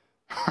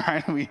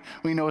 right?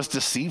 We know it's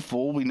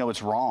deceitful. We know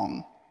it's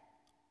wrong.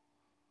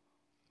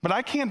 But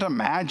I can't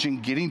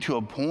imagine getting to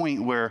a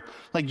point where,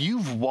 like,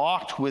 you've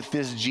walked with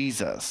this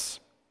Jesus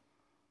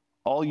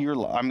all your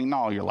life. I mean, not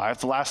all your life,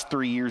 the last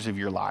 3 years of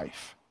your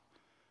life.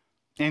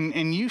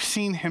 And you've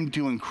seen him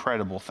do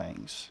incredible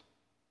things.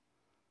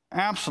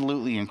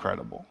 Absolutely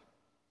incredible.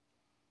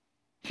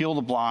 Heal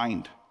the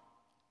blind,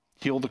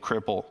 heal the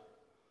cripple,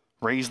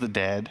 raise the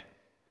dead,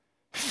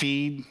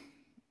 feed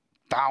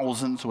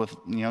thousands with,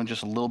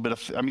 just a little bit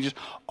of, just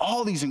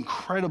all these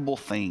incredible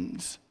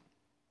things.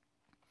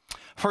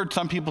 I've heard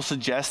some people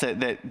suggest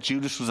that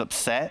Judas was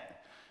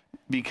upset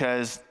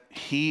because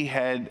he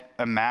had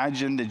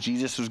imagined that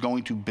Jesus was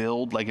going to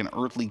build like an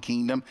earthly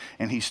kingdom,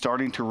 and he's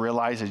starting to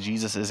realize that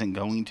Jesus isn't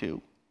going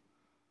to.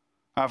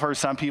 I've heard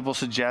some people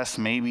suggest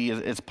maybe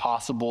it's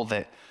possible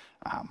that,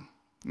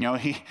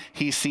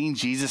 he's seen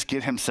Jesus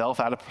get himself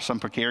out of some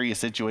precarious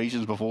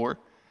situations before.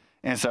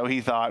 And so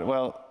he thought,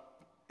 well,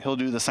 he'll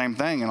do the same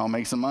thing and I'll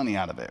make some money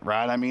out of it,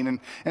 right? And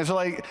so,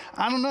 like,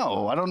 I don't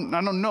know. I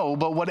don't know,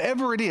 but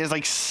whatever it is,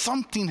 like,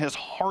 something has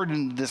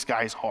hardened this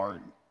guy's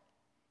heart.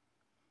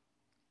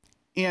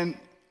 And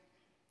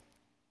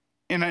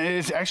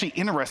it's actually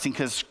interesting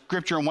because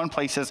scripture in one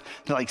place says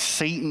that, like,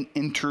 Satan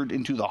entered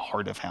into the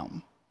heart of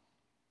him.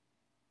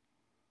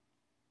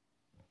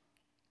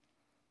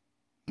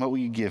 What will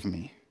you give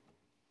me?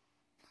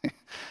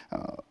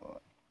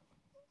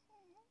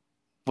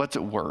 What's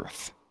it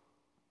worth?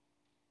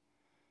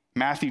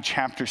 Matthew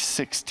chapter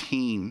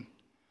 16,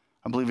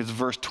 I believe it's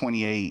verse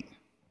 28.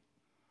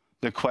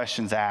 The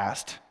question's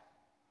asked,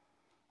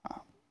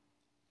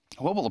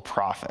 what will it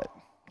profit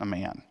a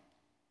man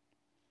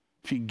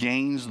if he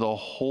gains the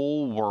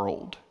whole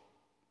world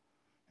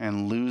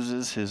and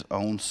loses his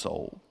own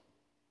soul?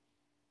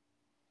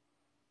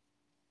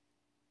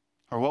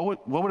 Or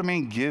what would a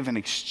man give in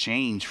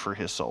exchange for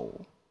his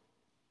soul?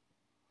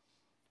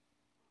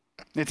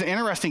 It's an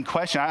interesting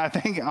question. I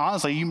think,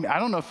 honestly, I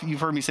don't know if you've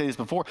heard me say this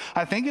before.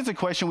 I think it's a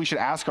question we should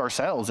ask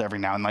ourselves every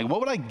now and then. Like,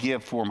 what would I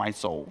give for my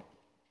soul?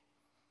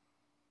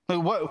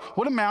 Like,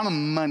 what amount of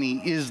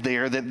money is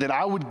there that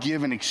I would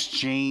give in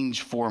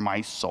exchange for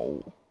my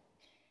soul?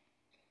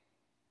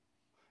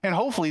 And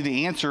hopefully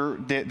the answer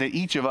that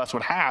each of us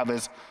would have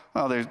is,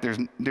 well,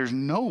 there's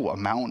no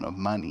amount of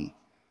money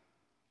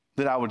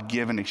that I would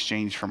give in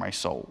exchange for my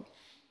soul.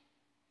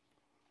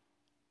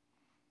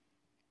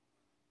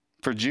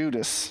 For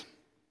Judas,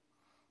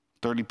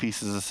 30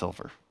 pieces of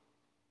silver.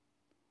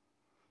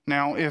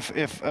 Now,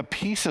 if a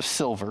piece of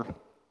silver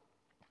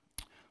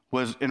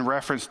was in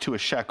reference to a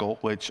shekel,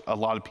 which a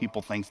lot of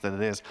people think that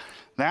it is,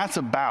 that's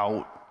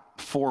about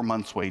 4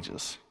 months'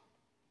 wages.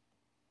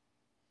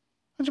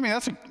 Which,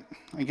 that's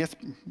I guess,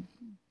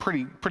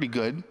 pretty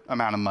good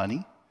amount of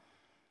money.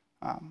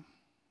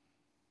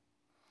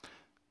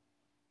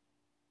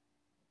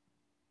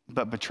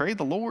 But betray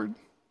the Lord.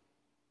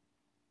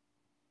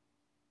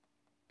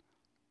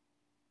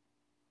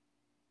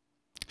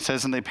 It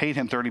says, and they paid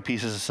him 30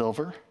 pieces of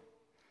silver.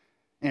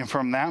 And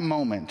from that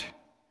moment,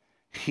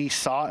 he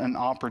sought an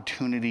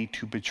opportunity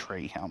to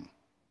betray him.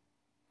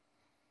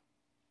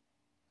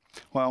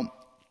 Well,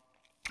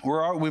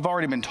 we've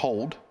already been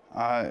told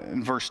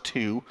in verse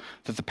 2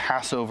 that the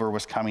Passover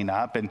was coming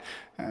up. And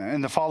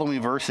in the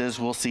following verses,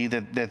 we'll see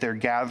that they're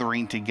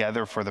gathering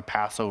together for the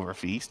Passover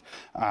feast,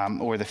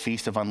 or the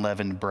Feast of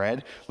Unleavened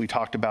Bread. We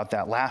talked about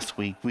that last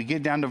week. We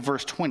get down to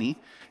verse 20. It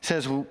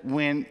says,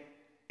 when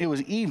it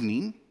was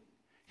evening,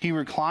 he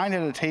reclined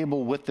at a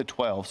table with the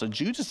 12. So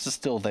Judas is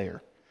still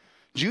there.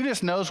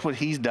 Judas knows what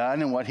he's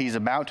done and what he's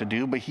about to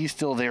do, but he's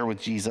still there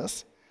with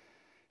Jesus.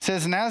 It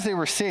says, and as they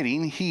were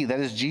sitting, he, that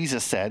is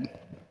Jesus, said,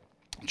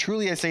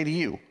 truly I say to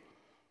you,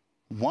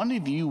 one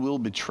of you will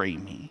betray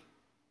me.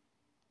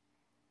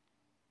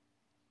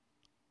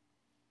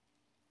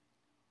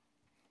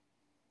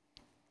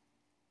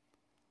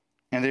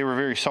 And they were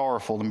very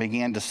sorrowful and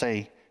began to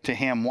say to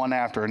him one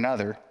after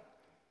another,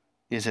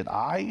 is it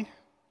I,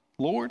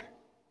 Lord?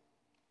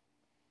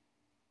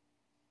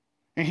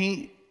 And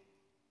he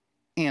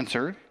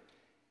answered,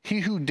 he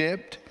who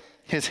dipped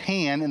his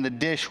hand in the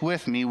dish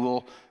with me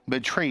will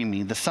betray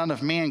me. The Son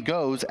of Man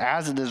goes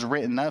as it is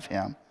written of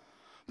him.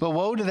 But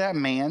woe to that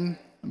man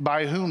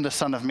by whom the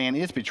Son of Man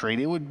is betrayed.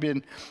 It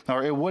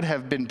would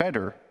have been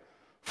better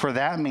for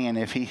that man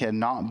if he had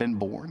not been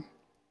born.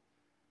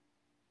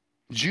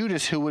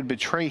 Judas, who would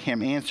betray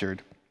him,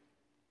 answered,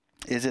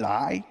 is it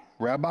I,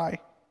 Rabbi?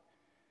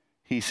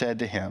 He said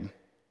to him,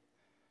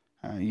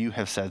 you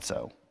have said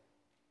so.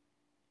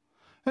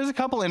 There's a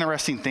couple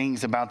interesting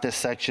things about this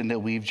section that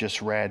we've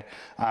just read,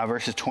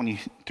 verses 20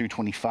 through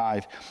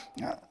 25.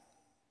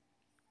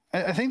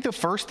 I think the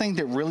first thing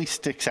that really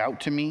sticks out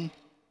to me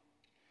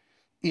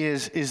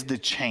is the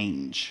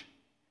change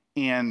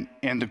and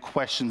the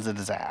questions that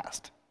is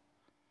asked.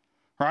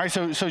 Right?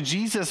 So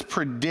Jesus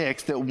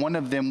predicts that one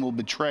of them will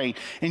betray.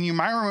 And you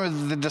might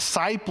remember the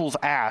disciples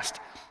asked,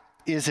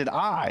 "Is it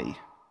I,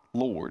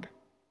 Lord?"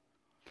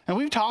 And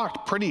we've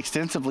talked pretty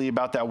extensively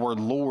about that word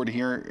Lord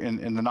here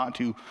in the not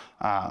too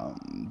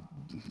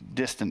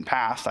distant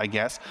past, I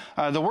guess.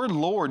 The word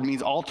Lord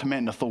means ultimate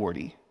in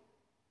authority.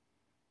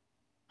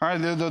 All right,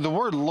 the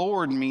word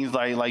Lord means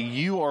like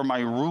you are my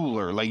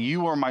ruler, like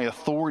you are my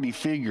authority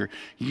figure.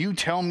 You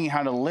tell me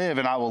how to live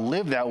and I will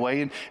live that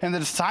way. And the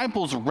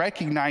disciples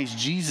recognize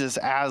Jesus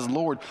as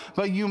Lord.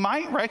 But you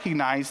might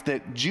recognize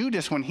that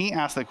Judas, when he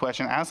asked the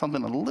question, asked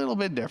something a little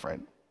bit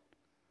different.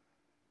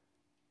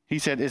 He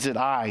said, "Is it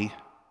I,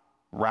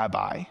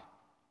 Rabbi?"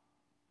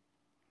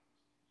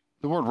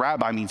 The word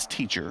rabbi means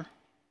teacher.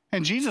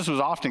 And Jesus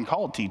was often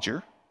called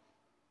teacher.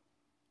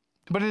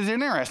 But it is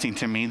interesting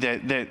to me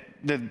that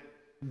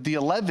the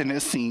 11, it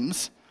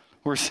seems,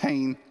 were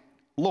saying,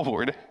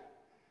 "Lord,"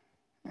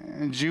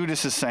 and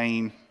Judas is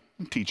saying,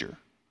 "Teacher."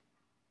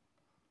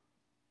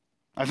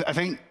 I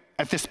think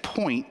at this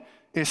point,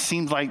 it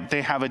seems like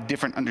they have a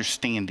different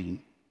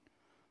understanding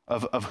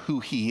of who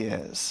he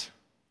is.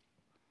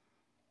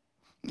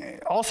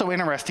 Also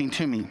interesting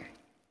to me,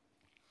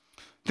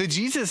 that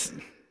Jesus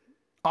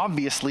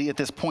obviously at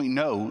this point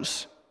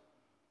knows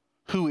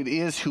who it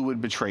is who would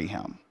betray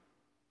him.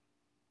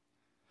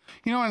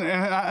 You know,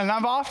 and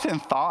I've often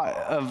thought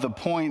of the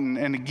point,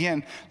 and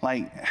again,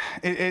 like,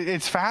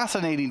 it's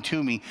fascinating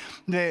to me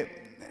that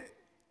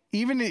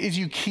even as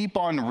you keep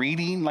on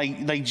reading,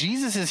 like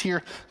Jesus is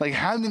here, like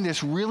having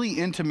this really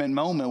intimate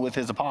moment with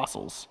his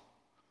apostles,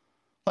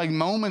 like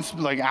moments,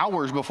 like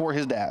hours before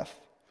his death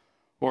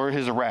or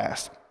his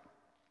arrest.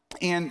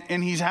 And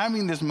he's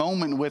having this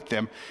moment with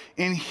them,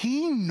 and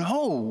he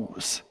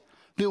knows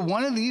that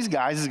one of these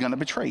guys is going to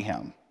betray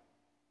him.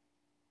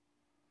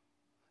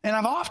 And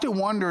I've often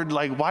wondered,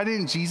 like, why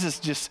didn't Jesus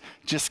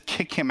just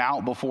kick him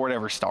out before it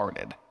ever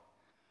started?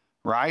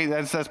 Right?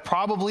 That's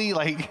probably,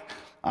 like,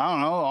 I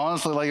don't know,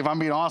 honestly, like, if I'm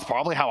being honest,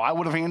 probably how I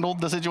would have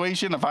handled the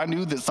situation if I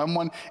knew that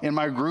someone in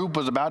my group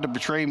was about to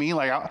betray me.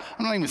 Like, I'm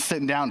not even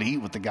sitting down to eat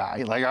with the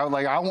guy.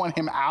 I want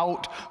him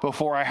out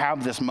before I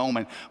have this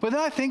moment. But then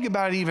I think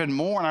about it even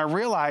more, and I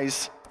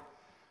realize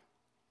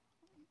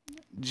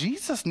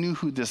Jesus knew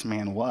who this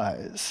man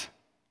was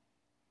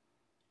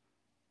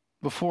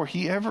before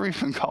he ever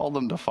even called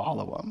them to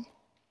follow him.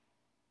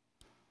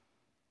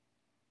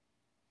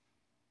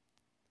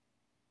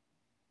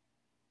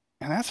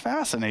 And that's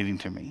fascinating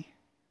to me.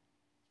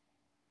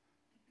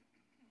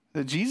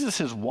 That Jesus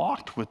has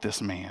walked with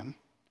this man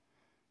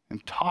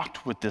and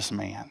talked with this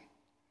man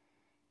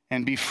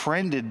and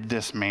befriended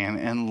this man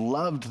and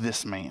loved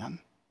this man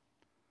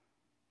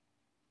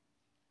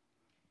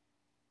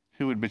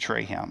who would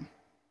betray him.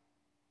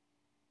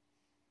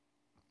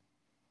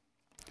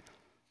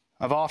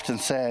 I've often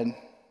said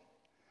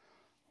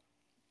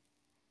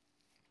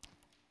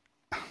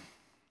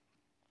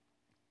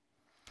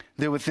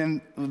that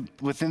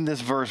within this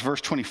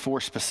verse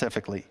 24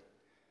 specifically,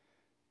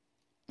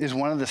 is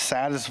one of the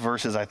saddest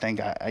verses I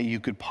think you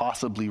could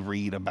possibly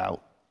read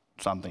about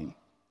something.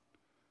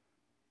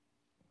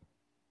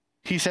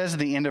 He says at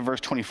the end of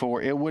verse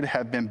 24, "It would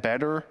have been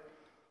better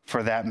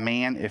for that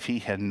man if he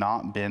had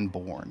not been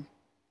born."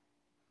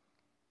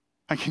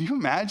 And can you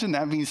imagine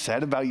that being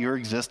said about your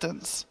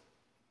existence?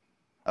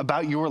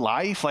 About your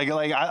life? Like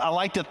I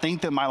like to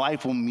think that my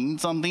life will mean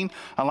something.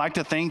 I like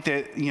to think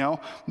that, you know,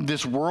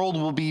 this world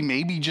will be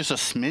maybe just a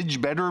smidge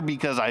better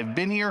because I've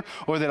been here,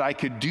 or that I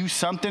could do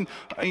something.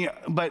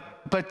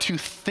 But to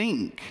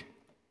think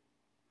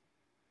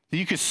that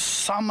you could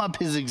sum up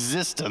his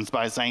existence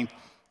by saying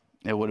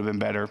it would have been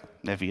better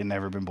if he had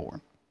never been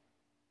born.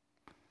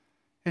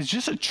 It's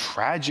just a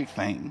tragic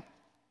thing.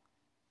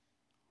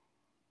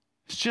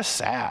 It's just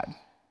sad.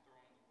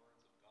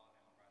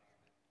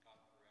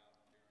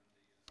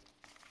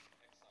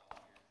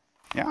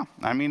 Yeah,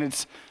 I mean,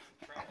 it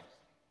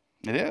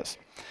is.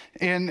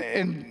 And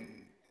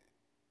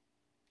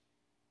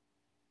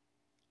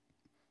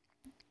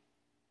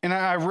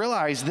I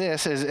realize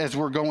this as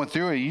we're going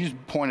through it, you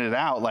just pointed it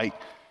out, like,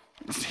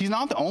 he's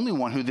not the only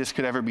one who this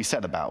could ever be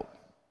said about.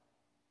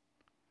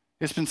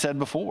 It's been said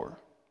before.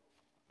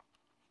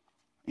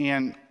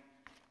 And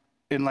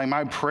like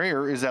my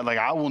prayer is that, like,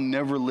 I will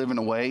never live in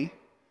a way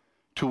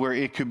to where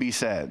it could be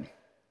said,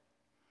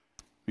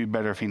 it'd be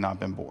better if he'd not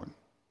been born.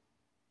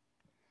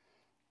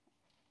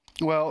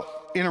 Well,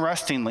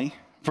 interestingly,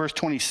 verse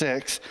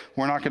 26,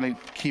 we're not going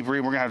to keep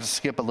reading. We're going to have to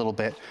skip a little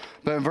bit.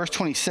 But in verse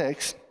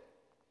 26,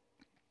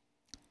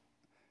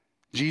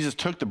 Jesus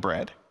took the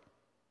bread,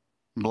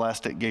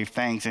 blessed it, gave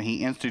thanks, and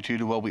he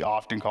instituted what we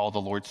often call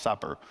the Lord's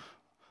Supper,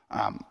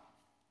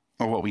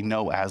 or what we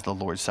know as the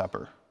Lord's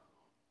Supper.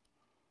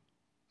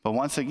 But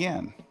once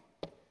again,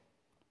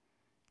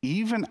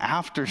 even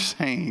after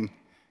saying,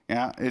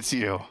 yeah, it's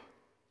you,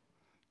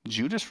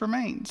 Judas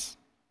remains.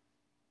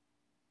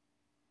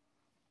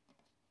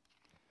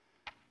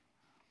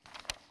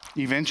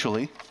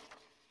 Eventually,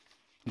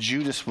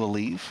 Judas will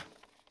leave.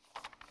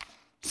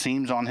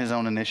 Seems on his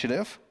own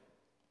initiative.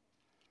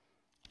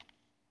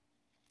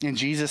 And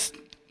Jesus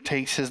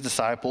takes his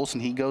disciples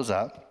and he goes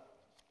up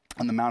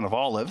on the Mount of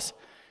Olives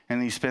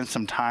and he spends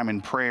some time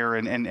in prayer.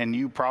 And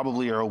you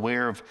probably are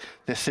aware of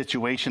this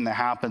situation that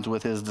happens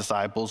with his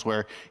disciples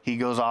where he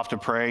goes off to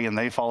pray and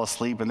they fall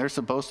asleep and they're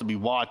supposed to be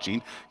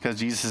watching because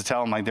Jesus is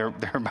telling them, like,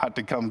 they're about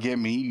to come get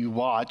me, you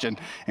watch. And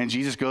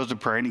Jesus goes to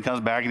pray and he comes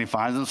back and he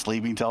finds them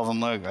sleeping. He tells them,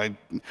 look,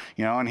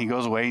 and he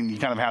goes away, and you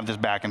kind of have this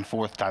back and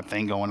forth type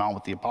thing going on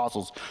with the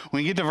apostles.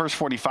 When you get to verse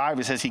 45,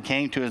 it says he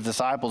came to his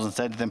disciples and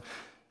said to them,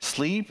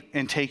 sleep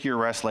and take your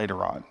rest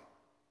later on.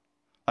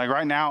 Like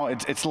right now,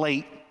 it's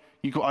late.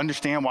 You can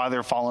understand why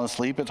they're falling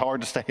asleep. It's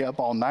hard to stay up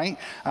all night.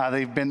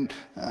 They've been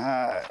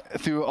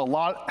through a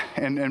lot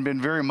and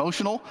been very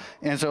emotional.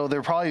 And so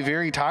they're probably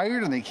very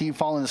tired and they keep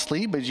falling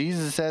asleep. But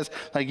Jesus says,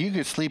 like, you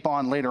could sleep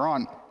on later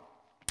on.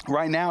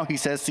 Right now, he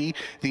says, see,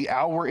 the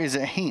hour is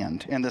at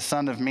hand and the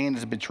Son of Man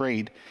is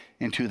betrayed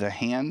into the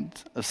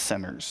hands of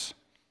sinners.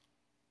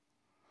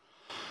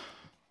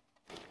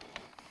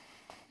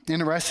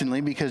 Interestingly,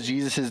 because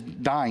Jesus is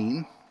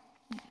dying,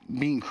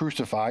 being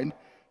crucified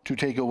to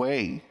take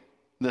away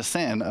the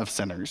sin of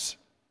sinners.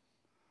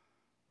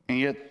 And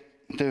yet,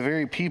 the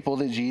very people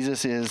that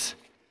Jesus is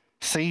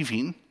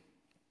saving,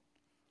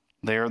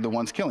 they're the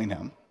ones killing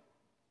him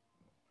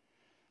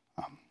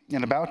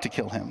and about to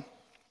kill him.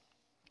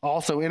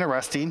 Also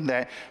interesting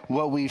that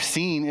what we've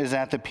seen is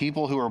that the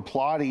people who are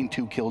plotting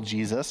to kill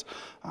Jesus,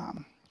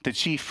 the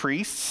chief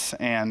priests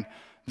and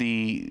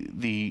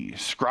the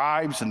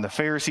scribes and the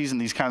Pharisees and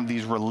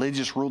these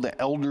religious rule, the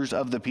elders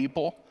of the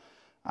people,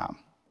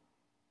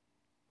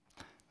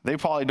 they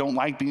probably don't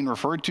like being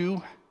referred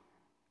to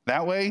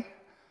that way,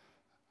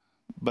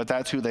 but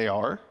that's who they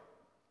are.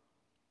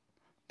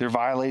 They're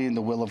violating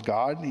the will of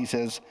God. He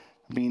says,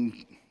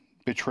 being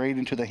betrayed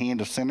into the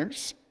hand of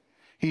sinners.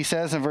 He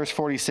says in verse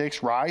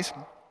 46, rise,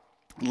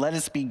 let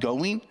us be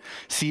going.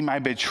 See, my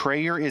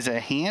betrayer is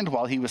at hand.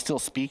 While he was still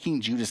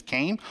speaking, Judas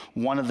came,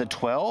 one of the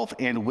 12,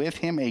 and with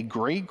him a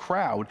great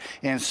crowd,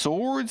 and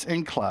swords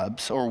and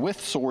clubs, or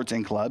with swords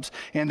and clubs,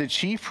 and the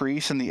chief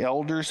priests and the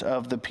elders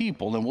of the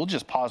people. And we'll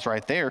just pause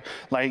right there.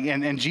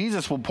 And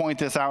Jesus will point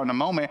this out in a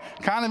moment.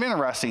 Kind of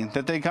interesting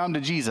that they come to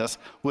Jesus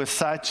with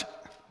such,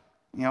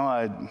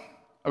 a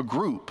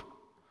group,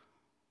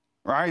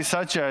 right?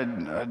 Such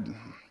an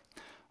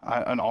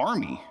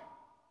army.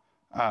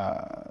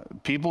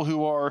 People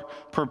who are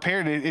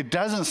prepared. It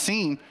doesn't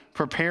seem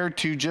prepared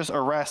to just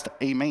arrest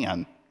a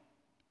man.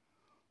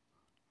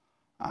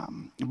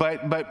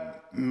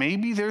 But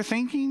maybe they're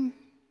thinking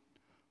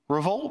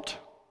revolt.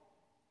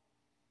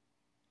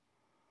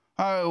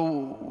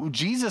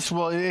 Jesus,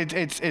 well,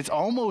 it's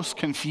almost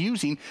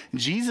confusing.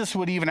 Jesus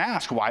would even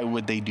ask, why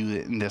would they do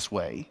it in this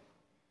way?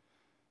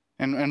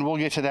 And we'll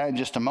get to that in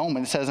just a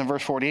moment. It says in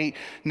verse 48,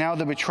 now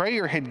the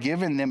betrayer had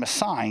given them a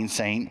sign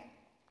saying,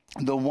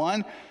 the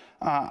one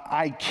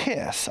I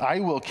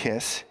will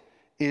kiss,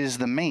 is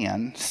the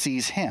man,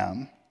 seize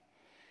him.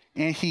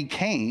 And he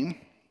came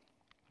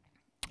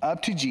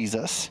up to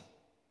Jesus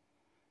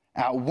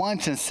at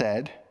once and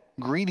said,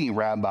 greeting,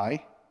 Rabbi,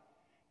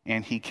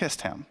 and he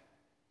kissed him.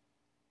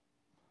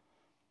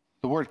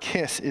 The word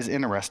kiss is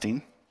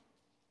interesting.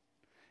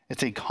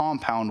 It's a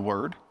compound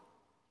word.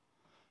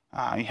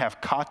 You have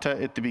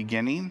kata at the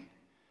beginning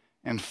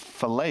and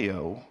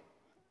phileo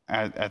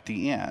at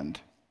the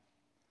end.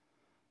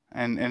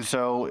 And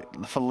so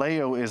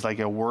phileo is like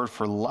a word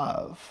for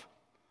love.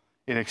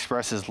 It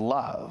expresses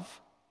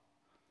love.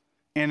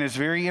 And it's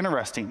very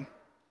interesting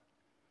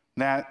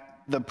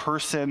that the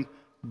person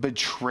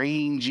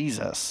betraying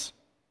Jesus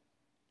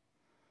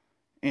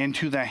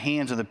into the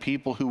hands of the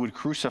people who would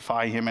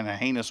crucify him in a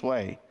heinous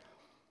way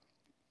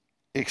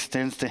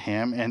extends to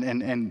him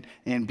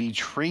and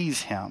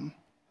betrays him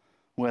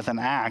with an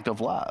act of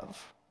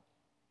love.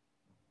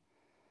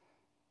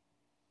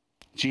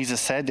 Jesus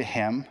said to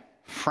him,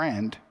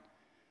 friend,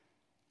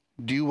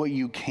 do what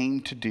you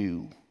came to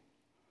do.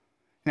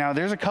 Now,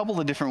 there's a couple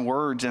of different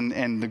words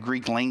in the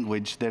Greek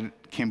language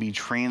that can be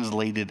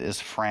translated as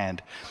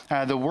friend.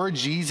 The word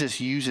Jesus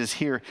uses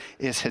here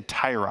is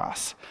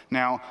heteros.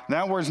 Now,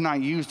 that word's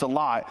not used a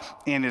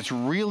lot, and it's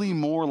really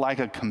more like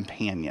a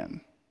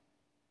companion,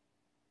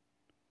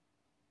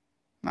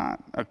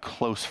 not a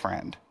close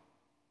friend.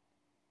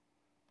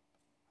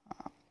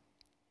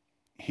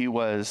 He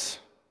was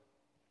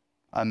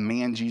a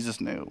man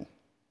Jesus knew.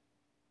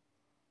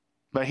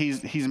 But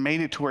he's made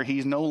it to where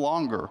he's no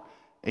longer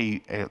a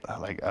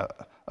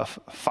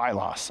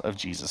philos of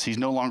Jesus. He's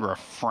no longer a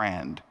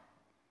friend.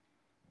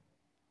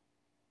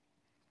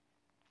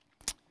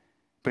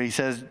 But he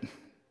says,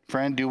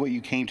 friend, do what you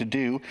came to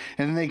do.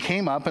 And then they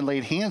came up and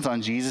laid hands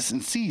on Jesus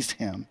and seized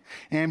him.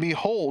 And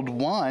behold,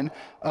 one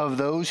of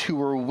those who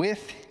were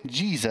with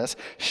Jesus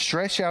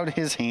stretched out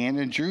his hand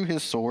and drew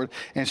his sword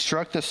and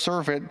struck the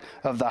servant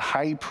of the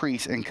high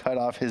priest and cut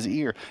off his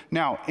ear.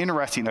 Now,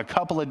 interesting, a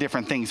couple of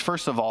different things.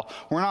 First of all,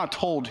 we're not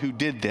told who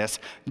did this.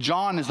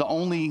 John is the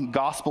only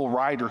gospel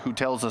writer who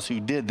tells us who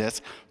did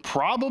this.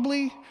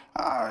 Probably,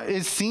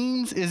 it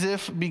seems as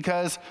if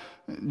because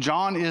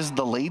John is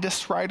the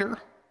latest writer,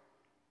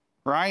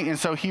 right? And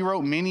so he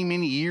wrote many,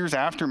 many years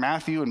after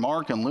Matthew and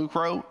Mark and Luke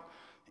wrote.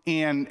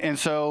 And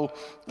so,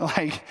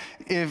 like,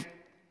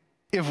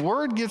 if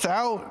word gets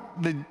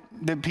out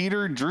that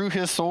Peter drew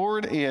his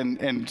sword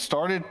and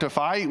started to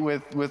fight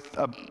with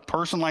a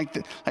person like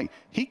that, like,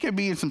 he could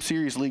be in some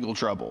serious legal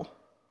trouble.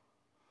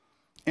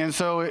 And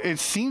so it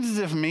seems as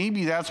if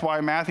maybe that's why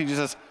Matthew just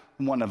says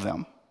one of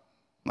them.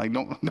 Like,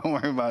 don't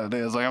worry about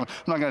it. Like, I'm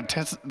not going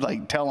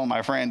to tell on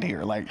my friend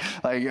here.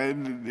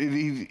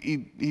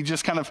 He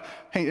just kind of,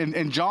 hey,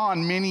 and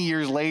John many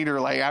years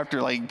later, like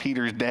after like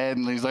Peter's dead,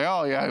 and he's like,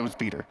 oh yeah, it was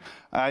Peter.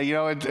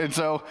 And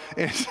so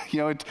it's,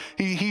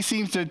 he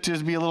seems to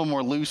just be a little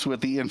more loose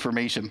with the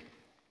information.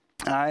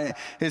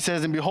 It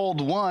says, and behold,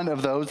 one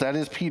of those, that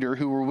is Peter,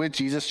 who were with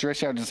Jesus,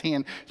 stretched out his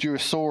hand, drew a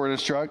sword, and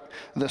struck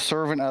the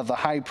servant of the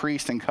high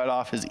priest and cut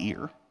off his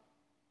ear.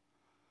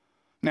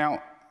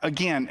 Now,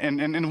 again,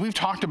 and we've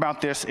talked about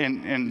this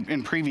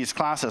in previous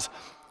classes,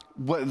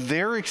 what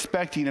they're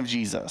expecting of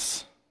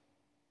Jesus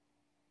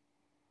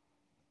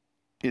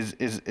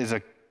is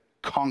a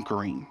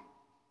conquering,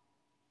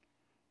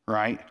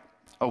 right?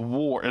 A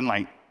war. And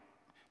like,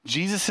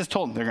 Jesus has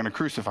told them they're going to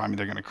crucify me,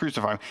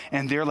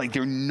 and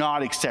they're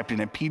not accepting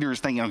it. Peter is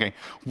thinking, okay,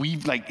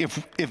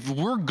 if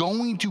we're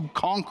going to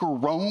conquer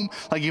Rome,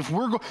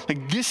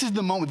 this is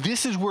the moment,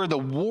 this is where the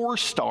war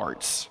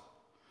starts.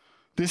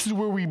 This is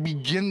where we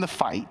begin the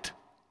fight.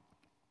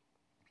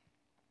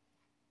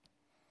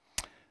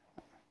 It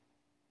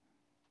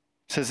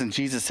says, and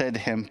Jesus said to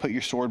him, put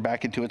your sword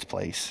back into its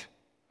place,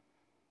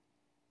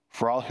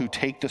 for all who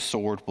take the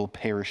sword will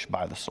perish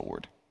by the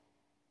sword.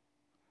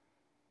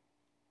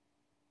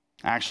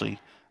 Actually,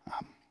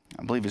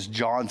 I believe it's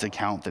John's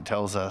account that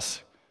tells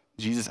us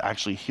Jesus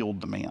actually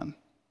healed the man.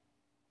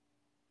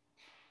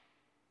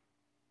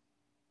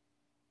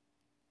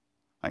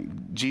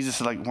 Like,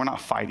 Jesus is like, we're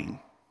not fighting.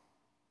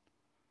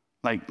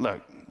 Like,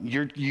 look,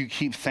 you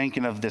keep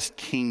thinking of this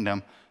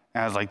kingdom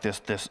as like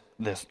this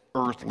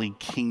earthly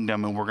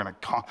kingdom, and we're gonna,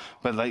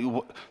 but like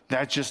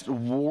that just,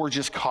 war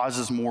just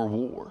causes more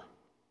war.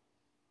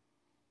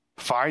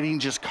 Fighting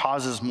just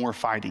causes more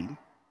fighting.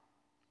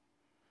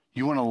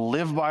 You want to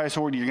live by a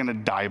sword, you're gonna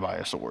die by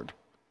a sword,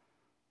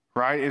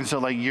 right? And so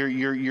like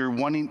you're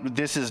wanting,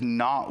 this is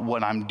not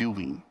what I'm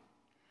doing,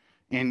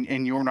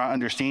 and you're not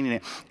understanding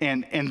it.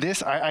 And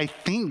this, I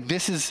think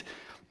this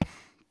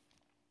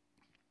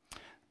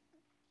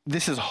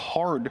is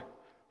hard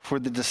for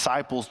the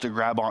disciples to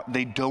grab on.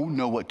 They don't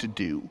know what to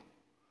do,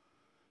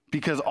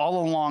 because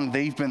all along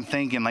they've been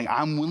thinking, like,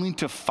 I'm willing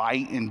to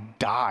fight and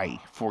die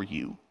for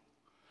you.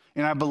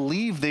 And I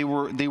believe they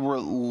were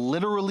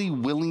literally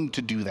willing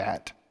to do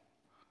that.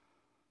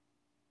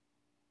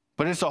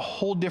 But it's a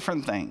whole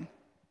different thing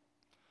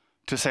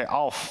to say,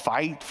 I'll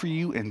fight for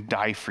you and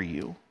die for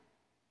you,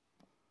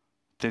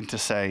 than to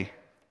say,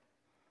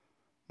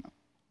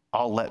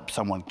 I'll let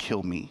someone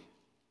kill me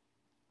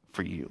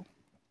for you.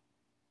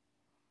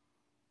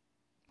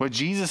 What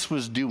Jesus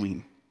was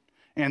doing,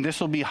 and this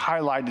will be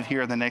highlighted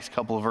here in the next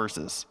couple of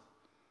verses,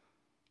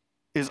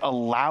 is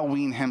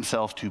allowing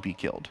himself to be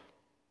killed.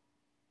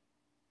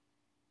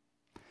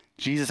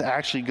 Jesus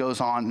actually goes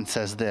on and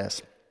says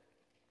this,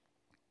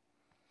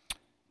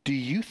 do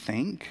you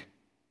think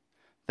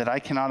that I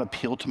cannot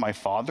appeal to my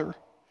Father,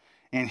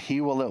 and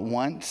he will at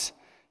once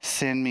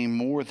send me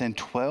more than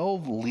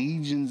 12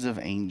 legions of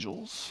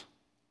angels?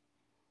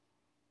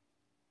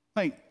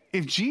 Like,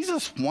 if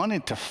Jesus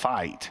wanted to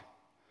fight,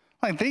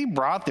 like, they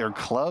brought their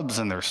clubs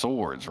and their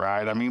swords,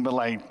 right? I mean, but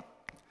like,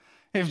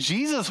 if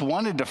Jesus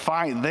wanted to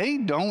fight, they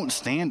don't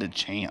stand a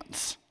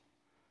chance.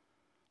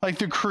 Like,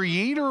 the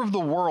creator of the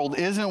world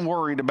isn't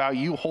worried about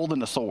you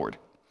holding a sword,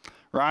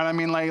 right? I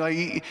mean,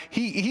 like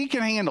he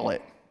can handle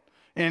it.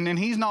 And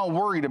he's not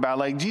worried about,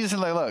 like, Jesus is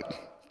like,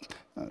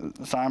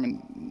 look,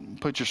 Simon,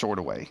 put your sword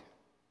away.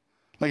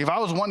 Like, if I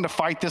was wanting to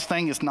fight this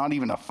thing, it's not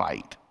even a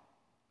fight.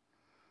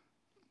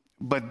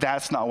 But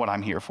that's not what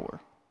I'm here for.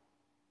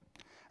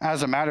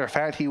 As a matter of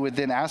fact, he would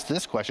then ask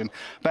this question,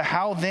 but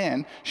how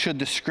then should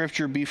the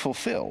scripture be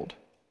fulfilled?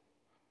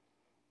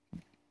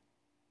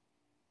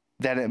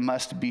 That it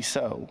must be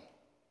so.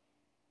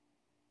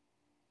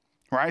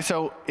 Right?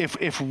 So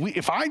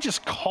if I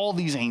just call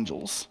these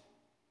angels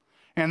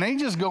and they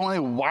just go and they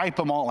wipe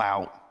them all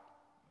out,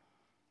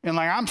 and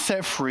like I'm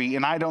set free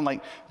and I don't,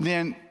 like,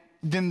 then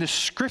than the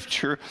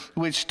scripture,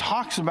 which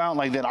talks about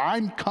like that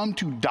I'm come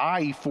to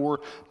die for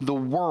the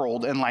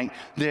world, and like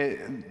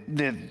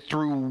that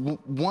through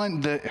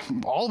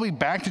all the way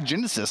back to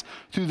Genesis,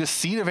 through the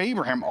seed of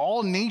Abraham,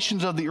 all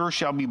nations of the earth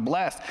shall be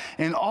blessed,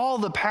 and all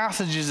the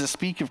passages that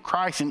speak of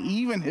Christ and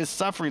even his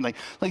suffering, like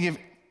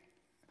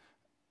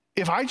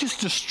if I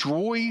just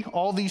destroy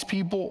all these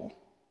people,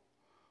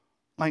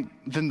 like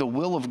then the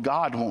will of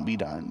God won't be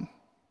done.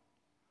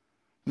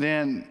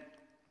 Then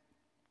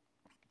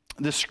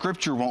the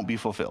scripture won't be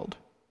fulfilled.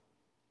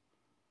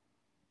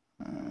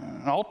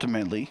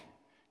 Ultimately,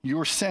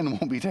 your sin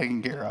won't be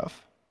taken care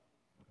of.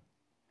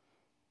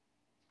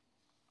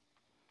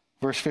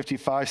 Verse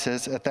 55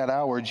 says, at that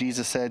hour,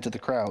 Jesus said to the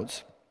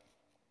crowds,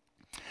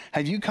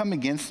 have you come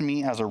against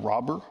me as a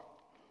robber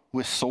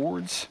with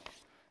swords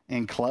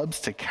and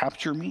clubs to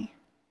capture me?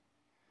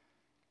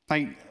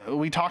 Like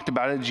we talked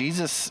about it,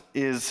 Jesus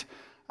is,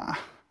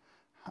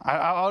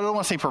 I don't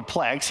want to say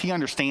perplexed. He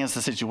understands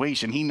the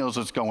situation. He knows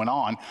what's going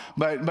on.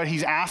 But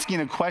he's asking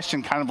a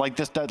question kind of like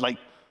this, like,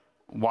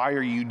 why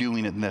are you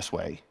doing it in this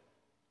way?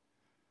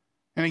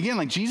 And again,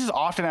 like Jesus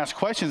often asks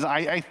questions.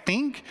 I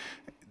think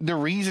the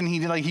reason he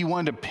did, like he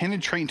wanted to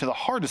penetrate into the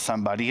heart of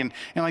somebody. And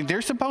like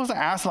they're supposed to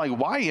ask, like,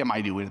 why am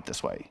I doing it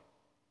this way?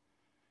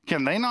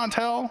 Can they not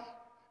tell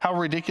how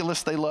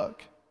ridiculous they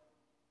look?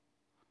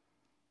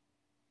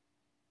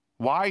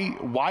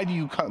 Why do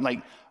you come,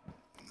 like,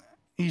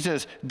 he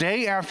says,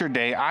 day after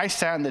day, I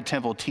sat in the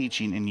temple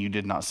teaching and you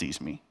did not seize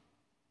me.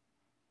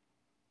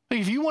 Like,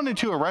 if you wanted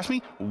to arrest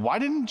me, why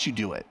didn't you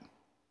do it?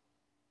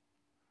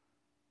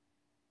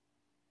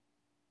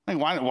 Like,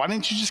 why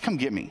didn't you just come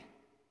get me?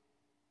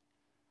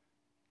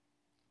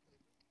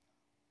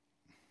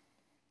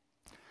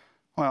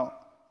 Well,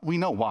 we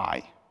know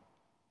why.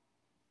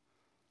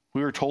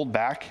 We were told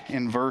back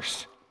in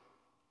verse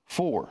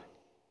 4.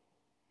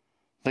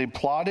 They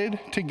plotted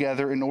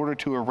together in order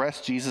to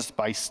arrest Jesus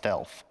by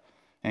stealth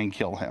and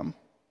kill him.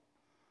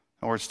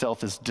 The word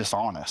stealth is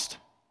dishonest.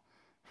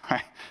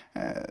 Right?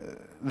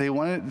 They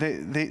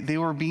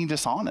were being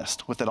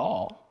dishonest with it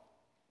all.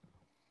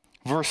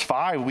 Verse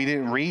 5, we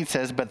didn't read,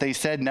 says, but they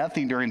said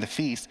nothing during the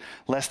feast,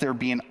 lest there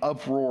be an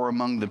uproar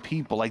among the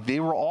people. Like they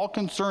were all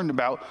concerned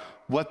about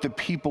what the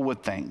people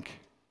would think.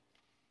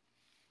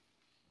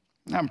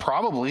 And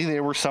probably they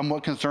were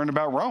somewhat concerned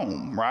about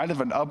Rome, right? If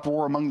an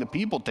uproar among the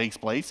people takes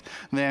place,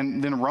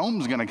 then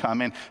Rome's going to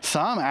come in.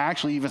 Some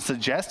actually even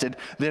suggested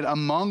that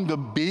among the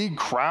big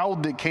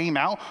crowd that came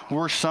out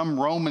were some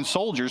Roman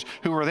soldiers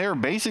who were there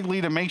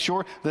basically to make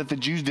sure that the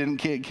Jews didn't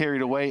get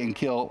carried away and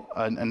kill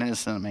an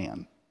innocent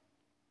man.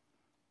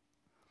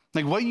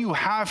 Like what you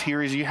have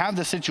here is you have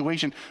the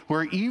situation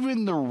where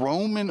even the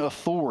Roman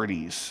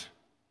authorities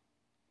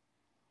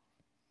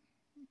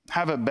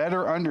have a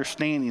better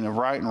understanding of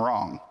right and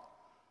wrong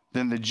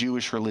than the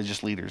Jewish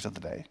religious leaders of the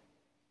day.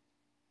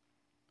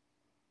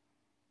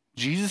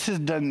 Jesus has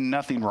done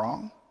nothing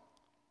wrong.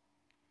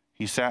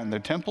 He sat in their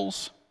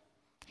temples.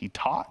 He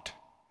taught.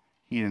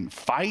 He didn't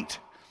fight.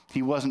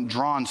 He wasn't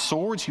drawing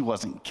swords. He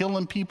wasn't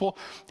killing people.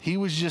 He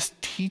was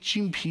just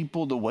teaching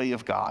people the way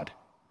of God.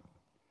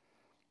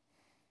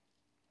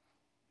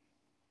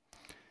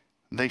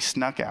 They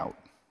snuck out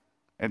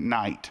at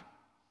night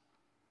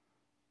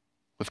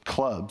with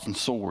clubs and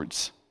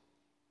swords,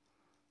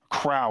 a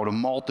crowd, a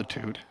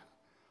multitude,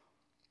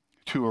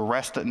 to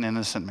arrest an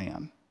innocent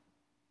man.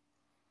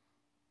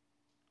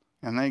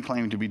 And they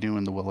claim to be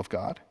doing the will of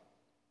God.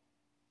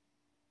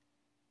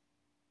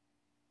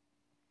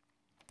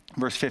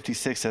 Verse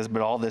 56 says,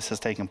 but all this has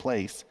taken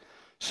place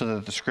so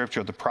that the scripture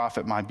of the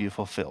prophet might be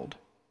fulfilled.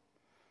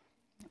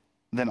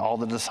 Then all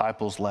the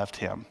disciples left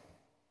him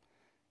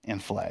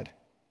and fled.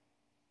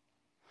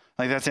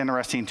 Like that's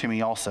interesting to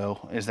me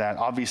also, is that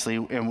obviously,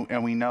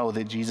 and we know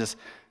that Jesus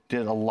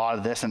did a lot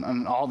of this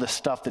and all this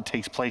stuff that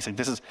takes place. Like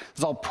this is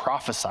all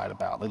prophesied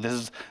about. Like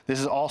this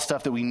is all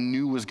stuff that we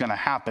knew was going to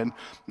happen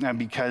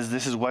because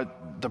this is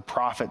what the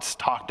prophets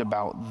talked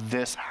about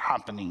this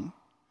happening.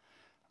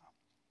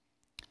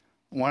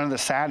 One of the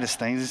saddest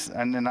things,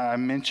 and then I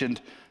mentioned,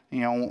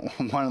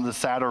 one of the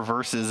sadder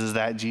verses is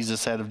that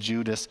Jesus said of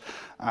Judas,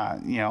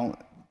 it'd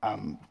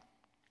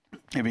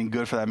been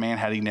good for that man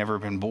had he never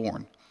been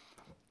born.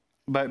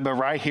 But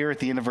right here at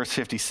the end of verse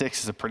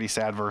 56 is a pretty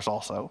sad verse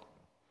also.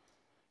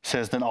 It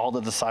says, then all the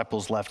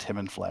disciples left him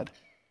and fled.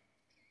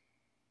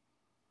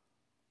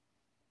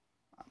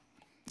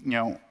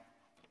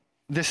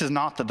 This is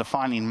not the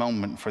defining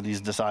moment for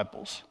these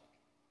disciples.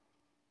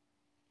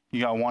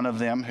 You got one of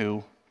them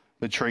who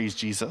betrays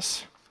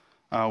Jesus.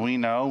 We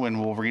know, and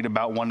we'll read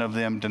about one of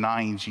them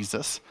denying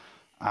Jesus.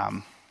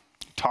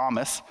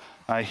 Thomas,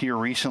 here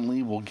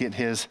recently, will get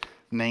his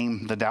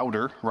name the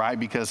doubter, right?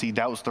 Because he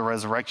doubts the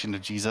resurrection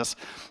of Jesus.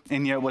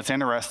 And yet what's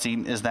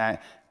interesting is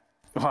that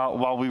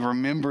while we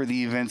remember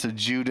the events of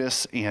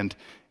Judas and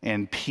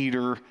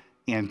Peter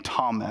and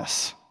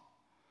Thomas,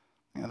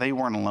 they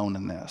weren't alone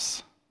in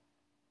this.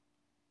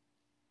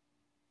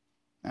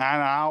 And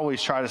I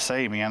always try to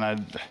say,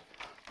 man,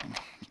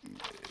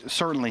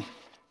 certainly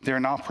they're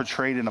not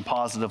portrayed in a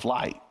positive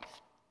light.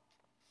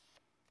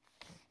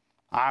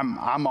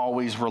 I'm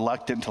always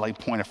reluctant to like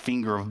point a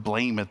finger of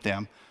blame at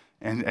them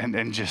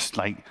and just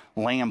like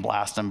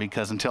lambaste them,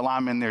 because until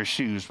I'm in their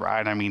shoes,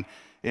 right? I mean,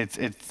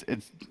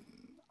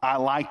 I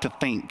like to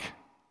think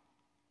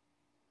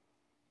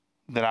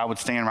that I would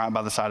stand right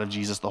by the side of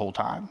Jesus the whole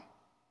time.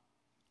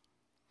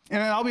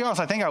 And I'll be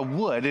honest, I think I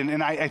would.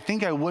 And I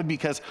think I would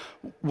because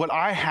what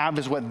I have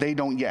is what they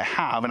don't yet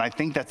have. And I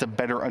think that's a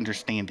better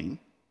understanding.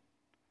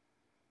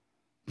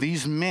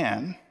 These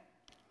men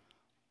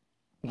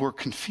were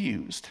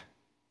confused.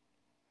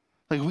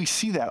 Like, we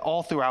see that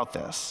all throughout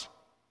this.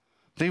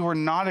 They were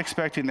not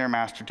expecting their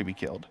master to be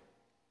killed.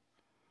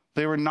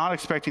 They were not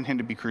expecting him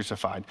to be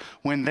crucified.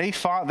 When they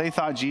fought, they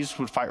thought Jesus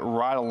would fight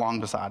right along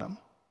beside him.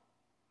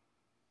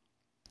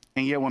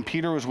 And yet when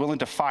Peter was willing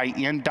to fight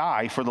and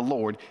die for the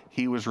Lord,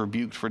 he was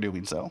rebuked for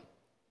doing so.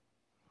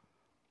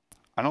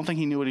 I don't think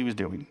he knew what he was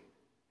doing.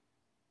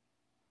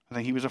 I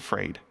think he was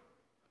afraid.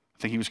 I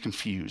think he was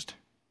confused.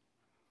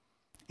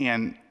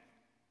 And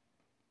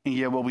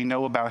yet what we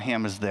know about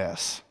him is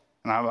this.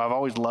 And I've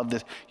always loved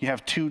this. You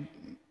have two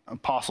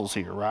apostles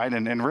here, right?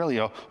 And really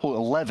a whole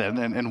 11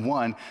 and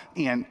one.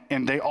 And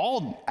they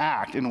all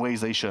act in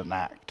ways they shouldn't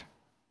act.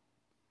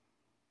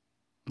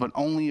 But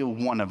only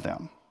one of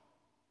them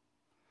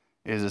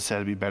is it said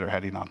to be better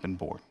had he not been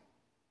born.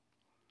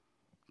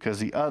 Because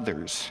the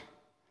others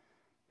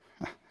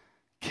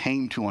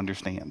came to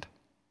understand.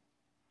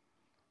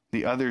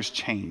 The others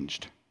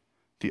changed.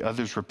 The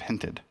others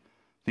repented.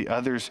 The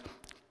others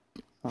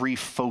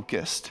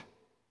refocused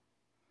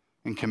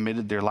and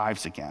committed their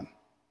lives again.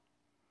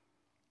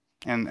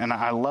 And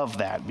I love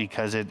that,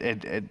 because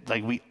it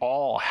like we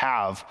all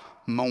have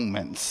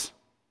moments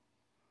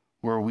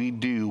where we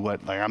do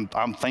what, like,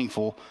 I'm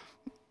thankful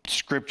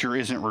Scripture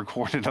isn't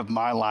recorded of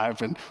my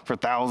life, and for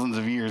thousands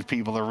of years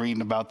people are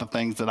reading about the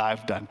things that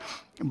I've done.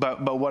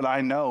 But what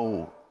I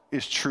know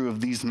is true of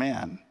these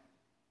men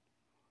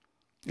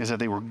is that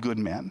they were good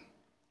men,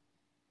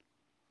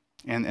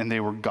 and they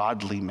were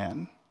godly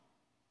men,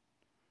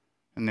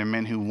 and they're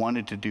men who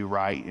wanted to do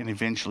right and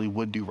eventually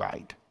would do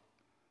right.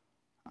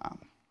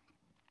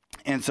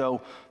 And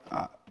so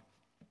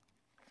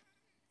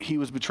he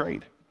was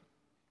betrayed.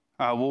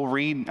 We'll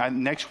read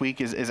next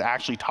week is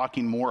actually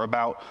talking more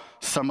about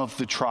some of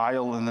the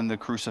trial and then the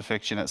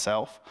crucifixion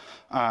itself.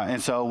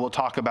 And so we'll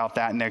talk about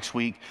that next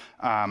week.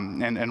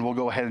 And we'll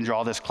go ahead and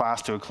draw this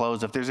class to a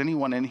close. If there's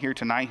anyone in here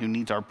tonight who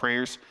needs our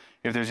prayers,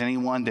 if there's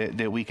anyone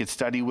that we could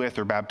study with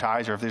or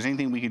baptize, or if there's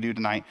anything we could do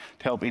tonight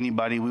to help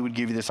anybody, we would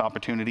give you this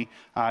opportunity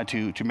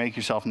to make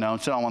yourself known.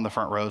 Sit on one of the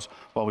front rows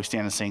while we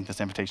stand and sing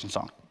this invitation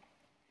song.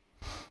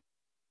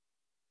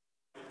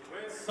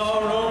 With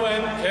sorrow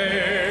and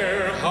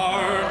care,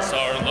 hearts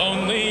are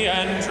lonely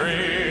and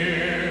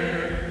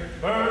drear.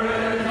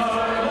 Burdens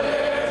are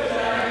lifted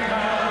at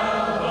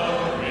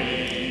Calvary.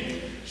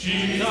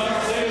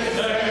 Jesus is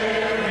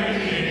very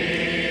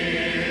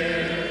near.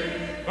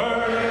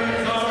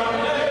 Burdens are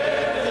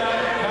lifted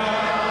at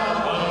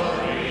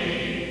Calvary.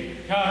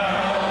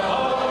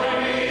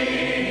 Calvary,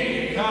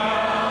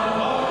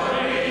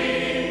 Calvary.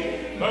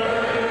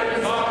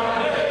 Burdens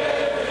are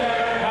lifted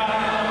at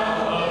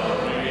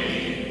Calvary.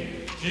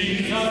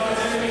 Jesus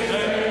is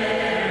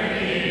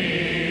very near.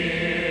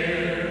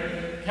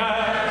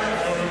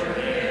 Cast your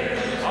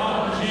cares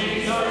on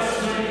Jesus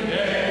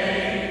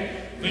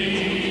today.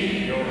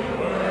 Leave your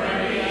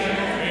worry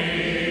and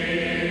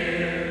fear.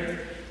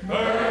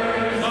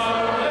 Burdens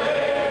are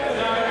lifted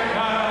at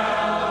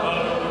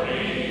Calvary.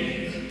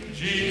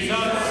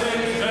 Jesus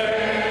is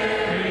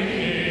very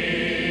near.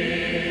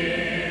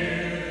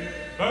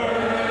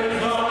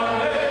 Burdens are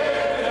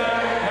lifted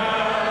at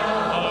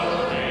Calvary.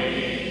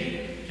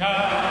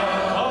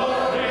 Calvary,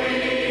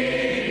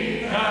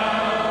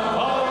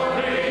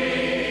 Calvary,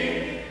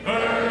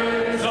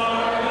 burdens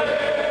are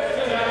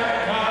lifted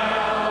at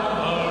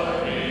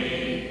Calvary.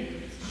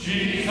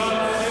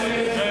 Jesus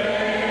is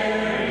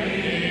very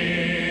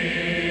near.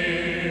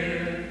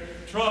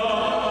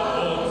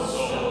 Troubled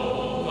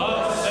soul, the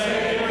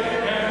Savior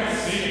can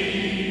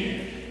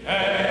see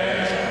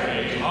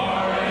every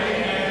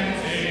heartache and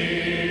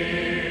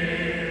tear.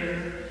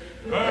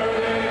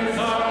 Burdens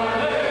are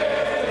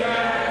lifted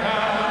at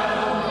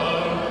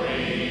Calvary.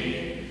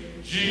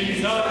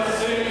 Jesus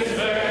is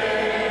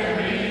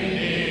very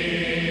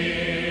near.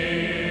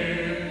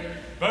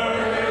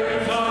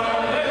 Burdens are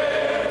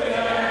lifted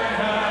at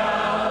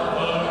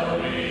Calvary.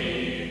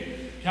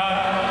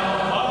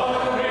 Calvary,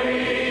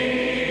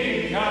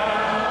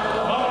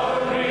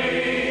 Calvary.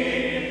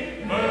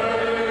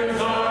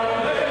 Burdens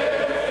are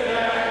lifted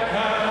at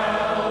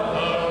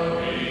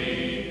Calvary.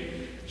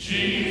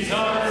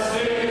 Jesus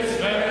is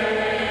very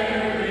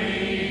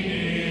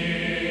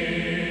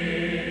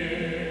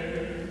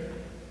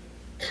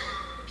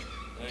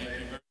Thank you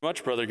very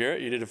much, Brother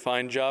Garrett. You did a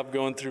fine job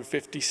going through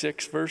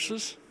 56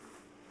 verses.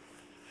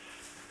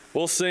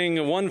 We'll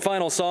sing one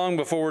final song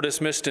before we're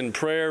dismissed in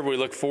prayer. We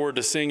look forward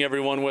to seeing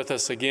everyone with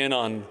us again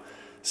on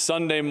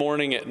Sunday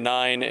morning at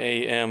 9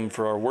 a.m.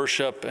 for our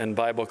worship and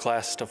Bible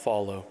class to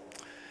follow.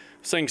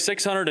 Sing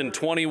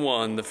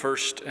 621, the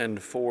first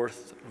and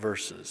fourth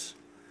verses.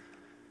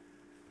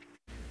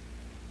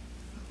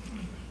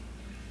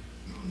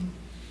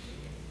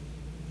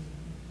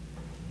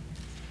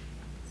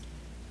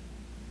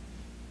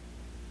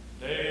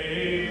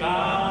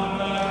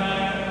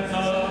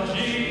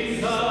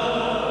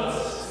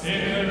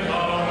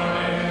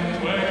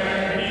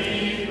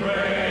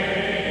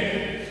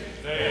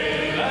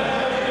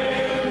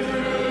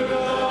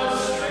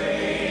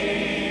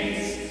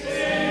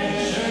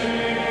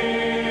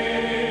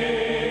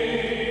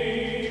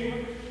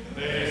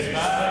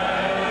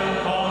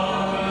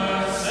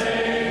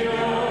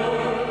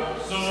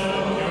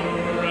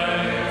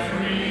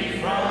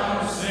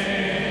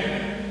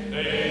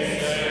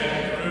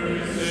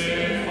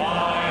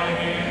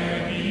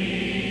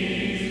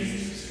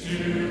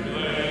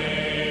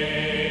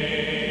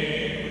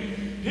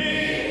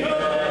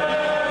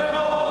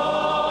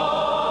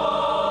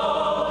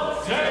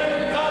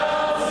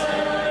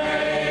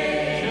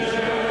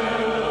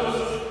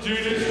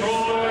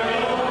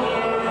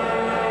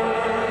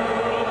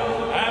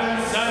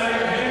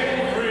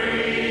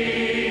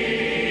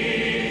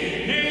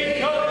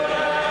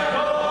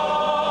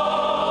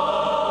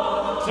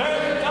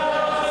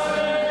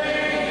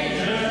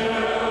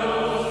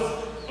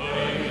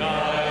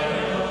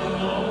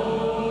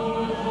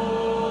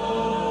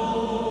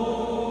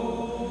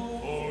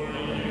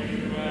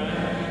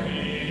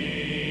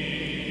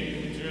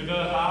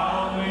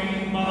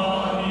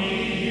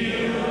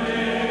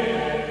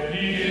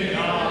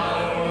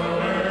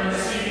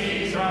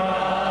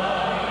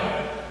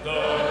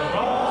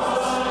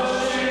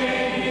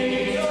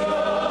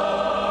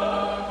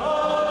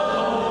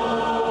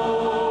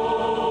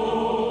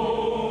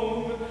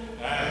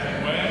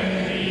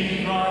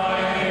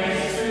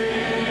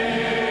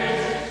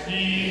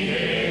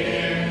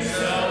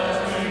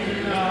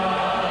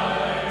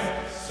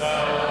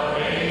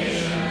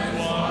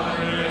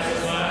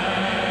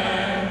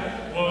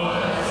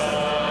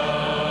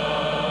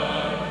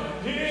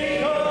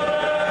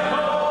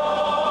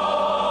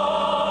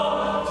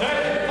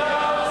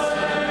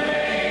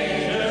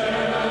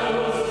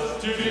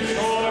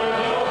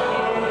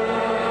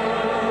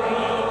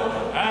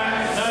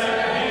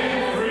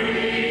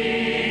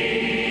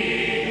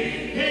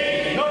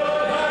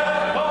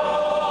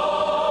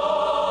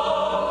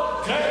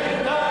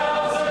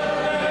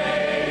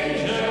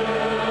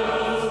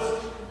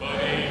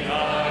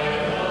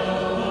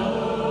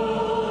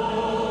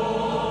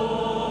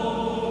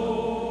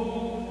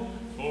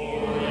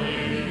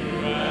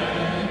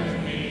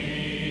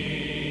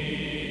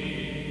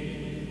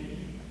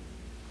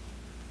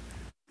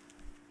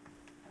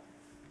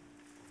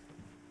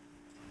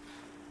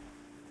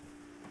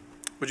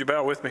 Would you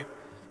bow with me?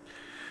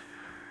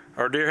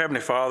 Our dear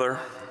Heavenly Father,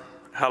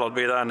 hallowed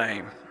be thy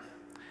name.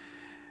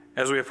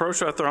 As we approach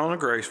thy throne of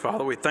grace,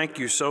 Father, we thank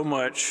you so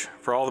much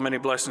for all the many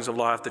blessings of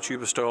life that you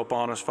bestow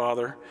upon us,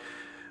 Father.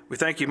 We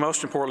thank you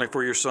most importantly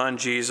for your Son,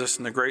 Jesus,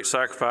 and the great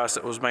sacrifice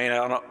that was made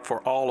out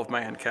for all of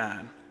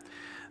mankind.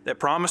 That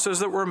promises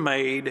that were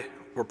made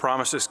were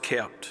promises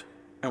kept,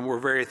 and we're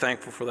very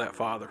thankful for that,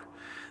 Father.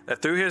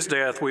 That through his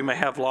death we may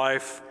have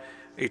life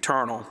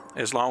eternal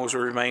as long as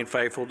we remain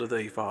faithful to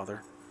thee,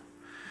 Father.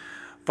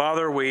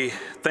 Father, we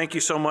thank you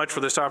so much for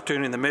this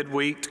opportunity in the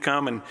midweek to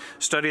come and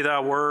study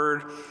thy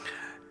word,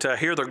 to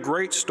hear the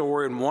great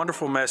story and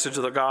wonderful message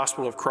of the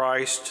gospel of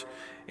Christ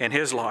and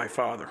his life,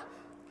 Father.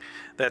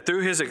 That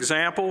through his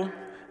example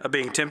of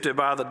being tempted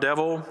by the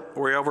devil,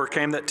 where he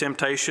overcame that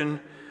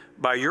temptation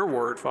by your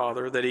word,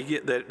 Father, that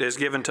is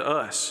given to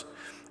us.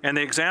 And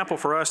the example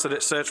for us that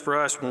it sets for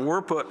us when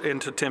we're put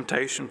into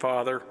temptation,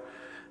 Father,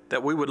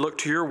 that we would look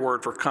to your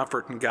word for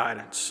comfort and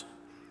guidance.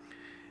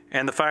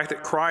 And the fact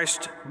that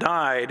Christ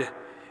died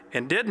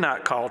and did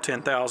not call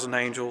 10,000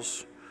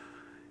 angels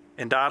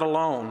and died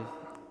alone,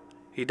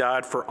 he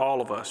died for all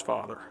of us,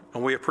 Father.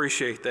 And we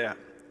appreciate that,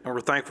 and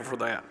we're thankful for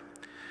that.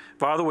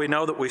 Father, we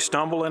know that we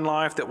stumble in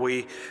life, that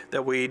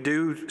we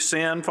do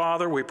sin,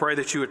 Father. We pray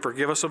that you would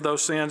forgive us of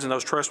those sins and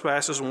those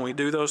trespasses when we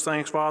do those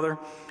things, Father,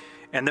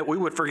 and that we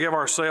would forgive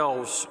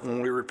ourselves when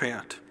we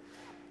repent.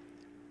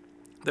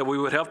 That we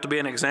would help to be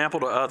an example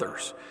to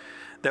others.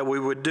 That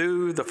we would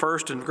do the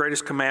first and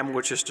greatest commandment,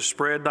 which is to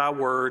spread thy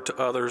word to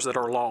others that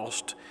are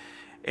lost.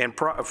 And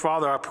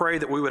Father, I pray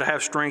that we would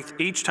have strength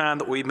each time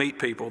that we meet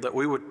people, that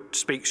we would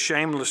speak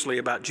shamelessly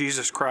about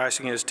Jesus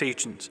Christ and his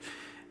teachings,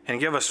 and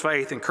give us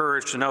faith and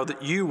courage to know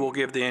that you will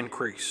give the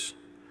increase.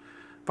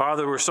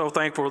 Father, we're so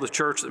thankful for the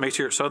church that meets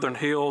here at Southern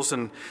Hills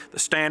and the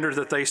standard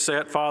that they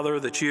set, Father,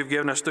 that you've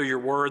given us through your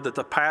word, that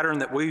the pattern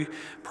that we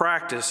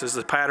practice is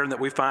the pattern that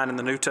we find in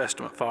the New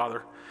Testament,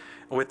 Father.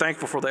 We're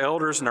thankful for the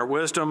elders and their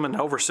wisdom in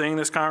overseeing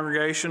this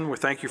congregation. We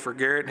thank you for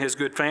Garrett and his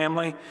good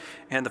family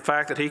and the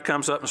fact that he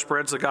comes up and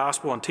spreads the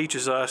gospel and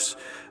teaches us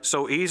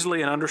so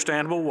easily and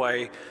understandable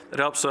way that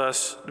helps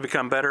us to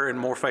become better and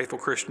more faithful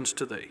Christians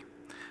to thee.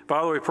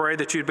 Father, we pray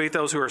that you'd beat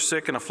those who are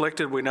sick and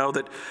afflicted. We know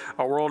that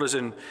our world is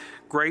in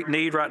great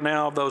need right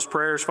now of those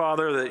prayers,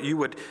 Father, that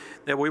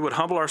we would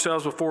humble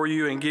ourselves before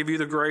you and give you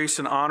the grace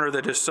and honor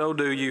that is so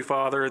due you,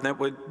 Father, and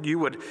that you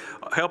would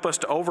help us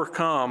to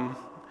overcome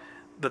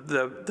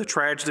the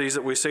tragedies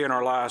that we see in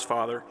our lives,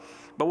 Father.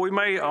 But we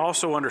may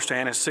also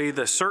understand and see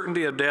the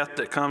certainty of death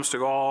that comes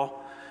to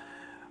all,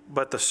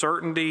 but the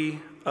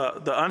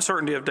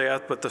uncertainty of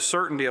death, but the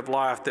certainty of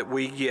life that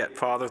we get,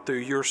 Father, through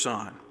your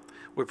Son.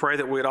 We pray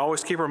that we'd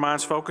always keep our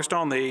minds focused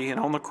on thee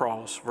and on the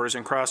cross. For it is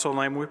in Christ's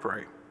holy name we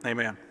pray.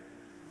 Amen.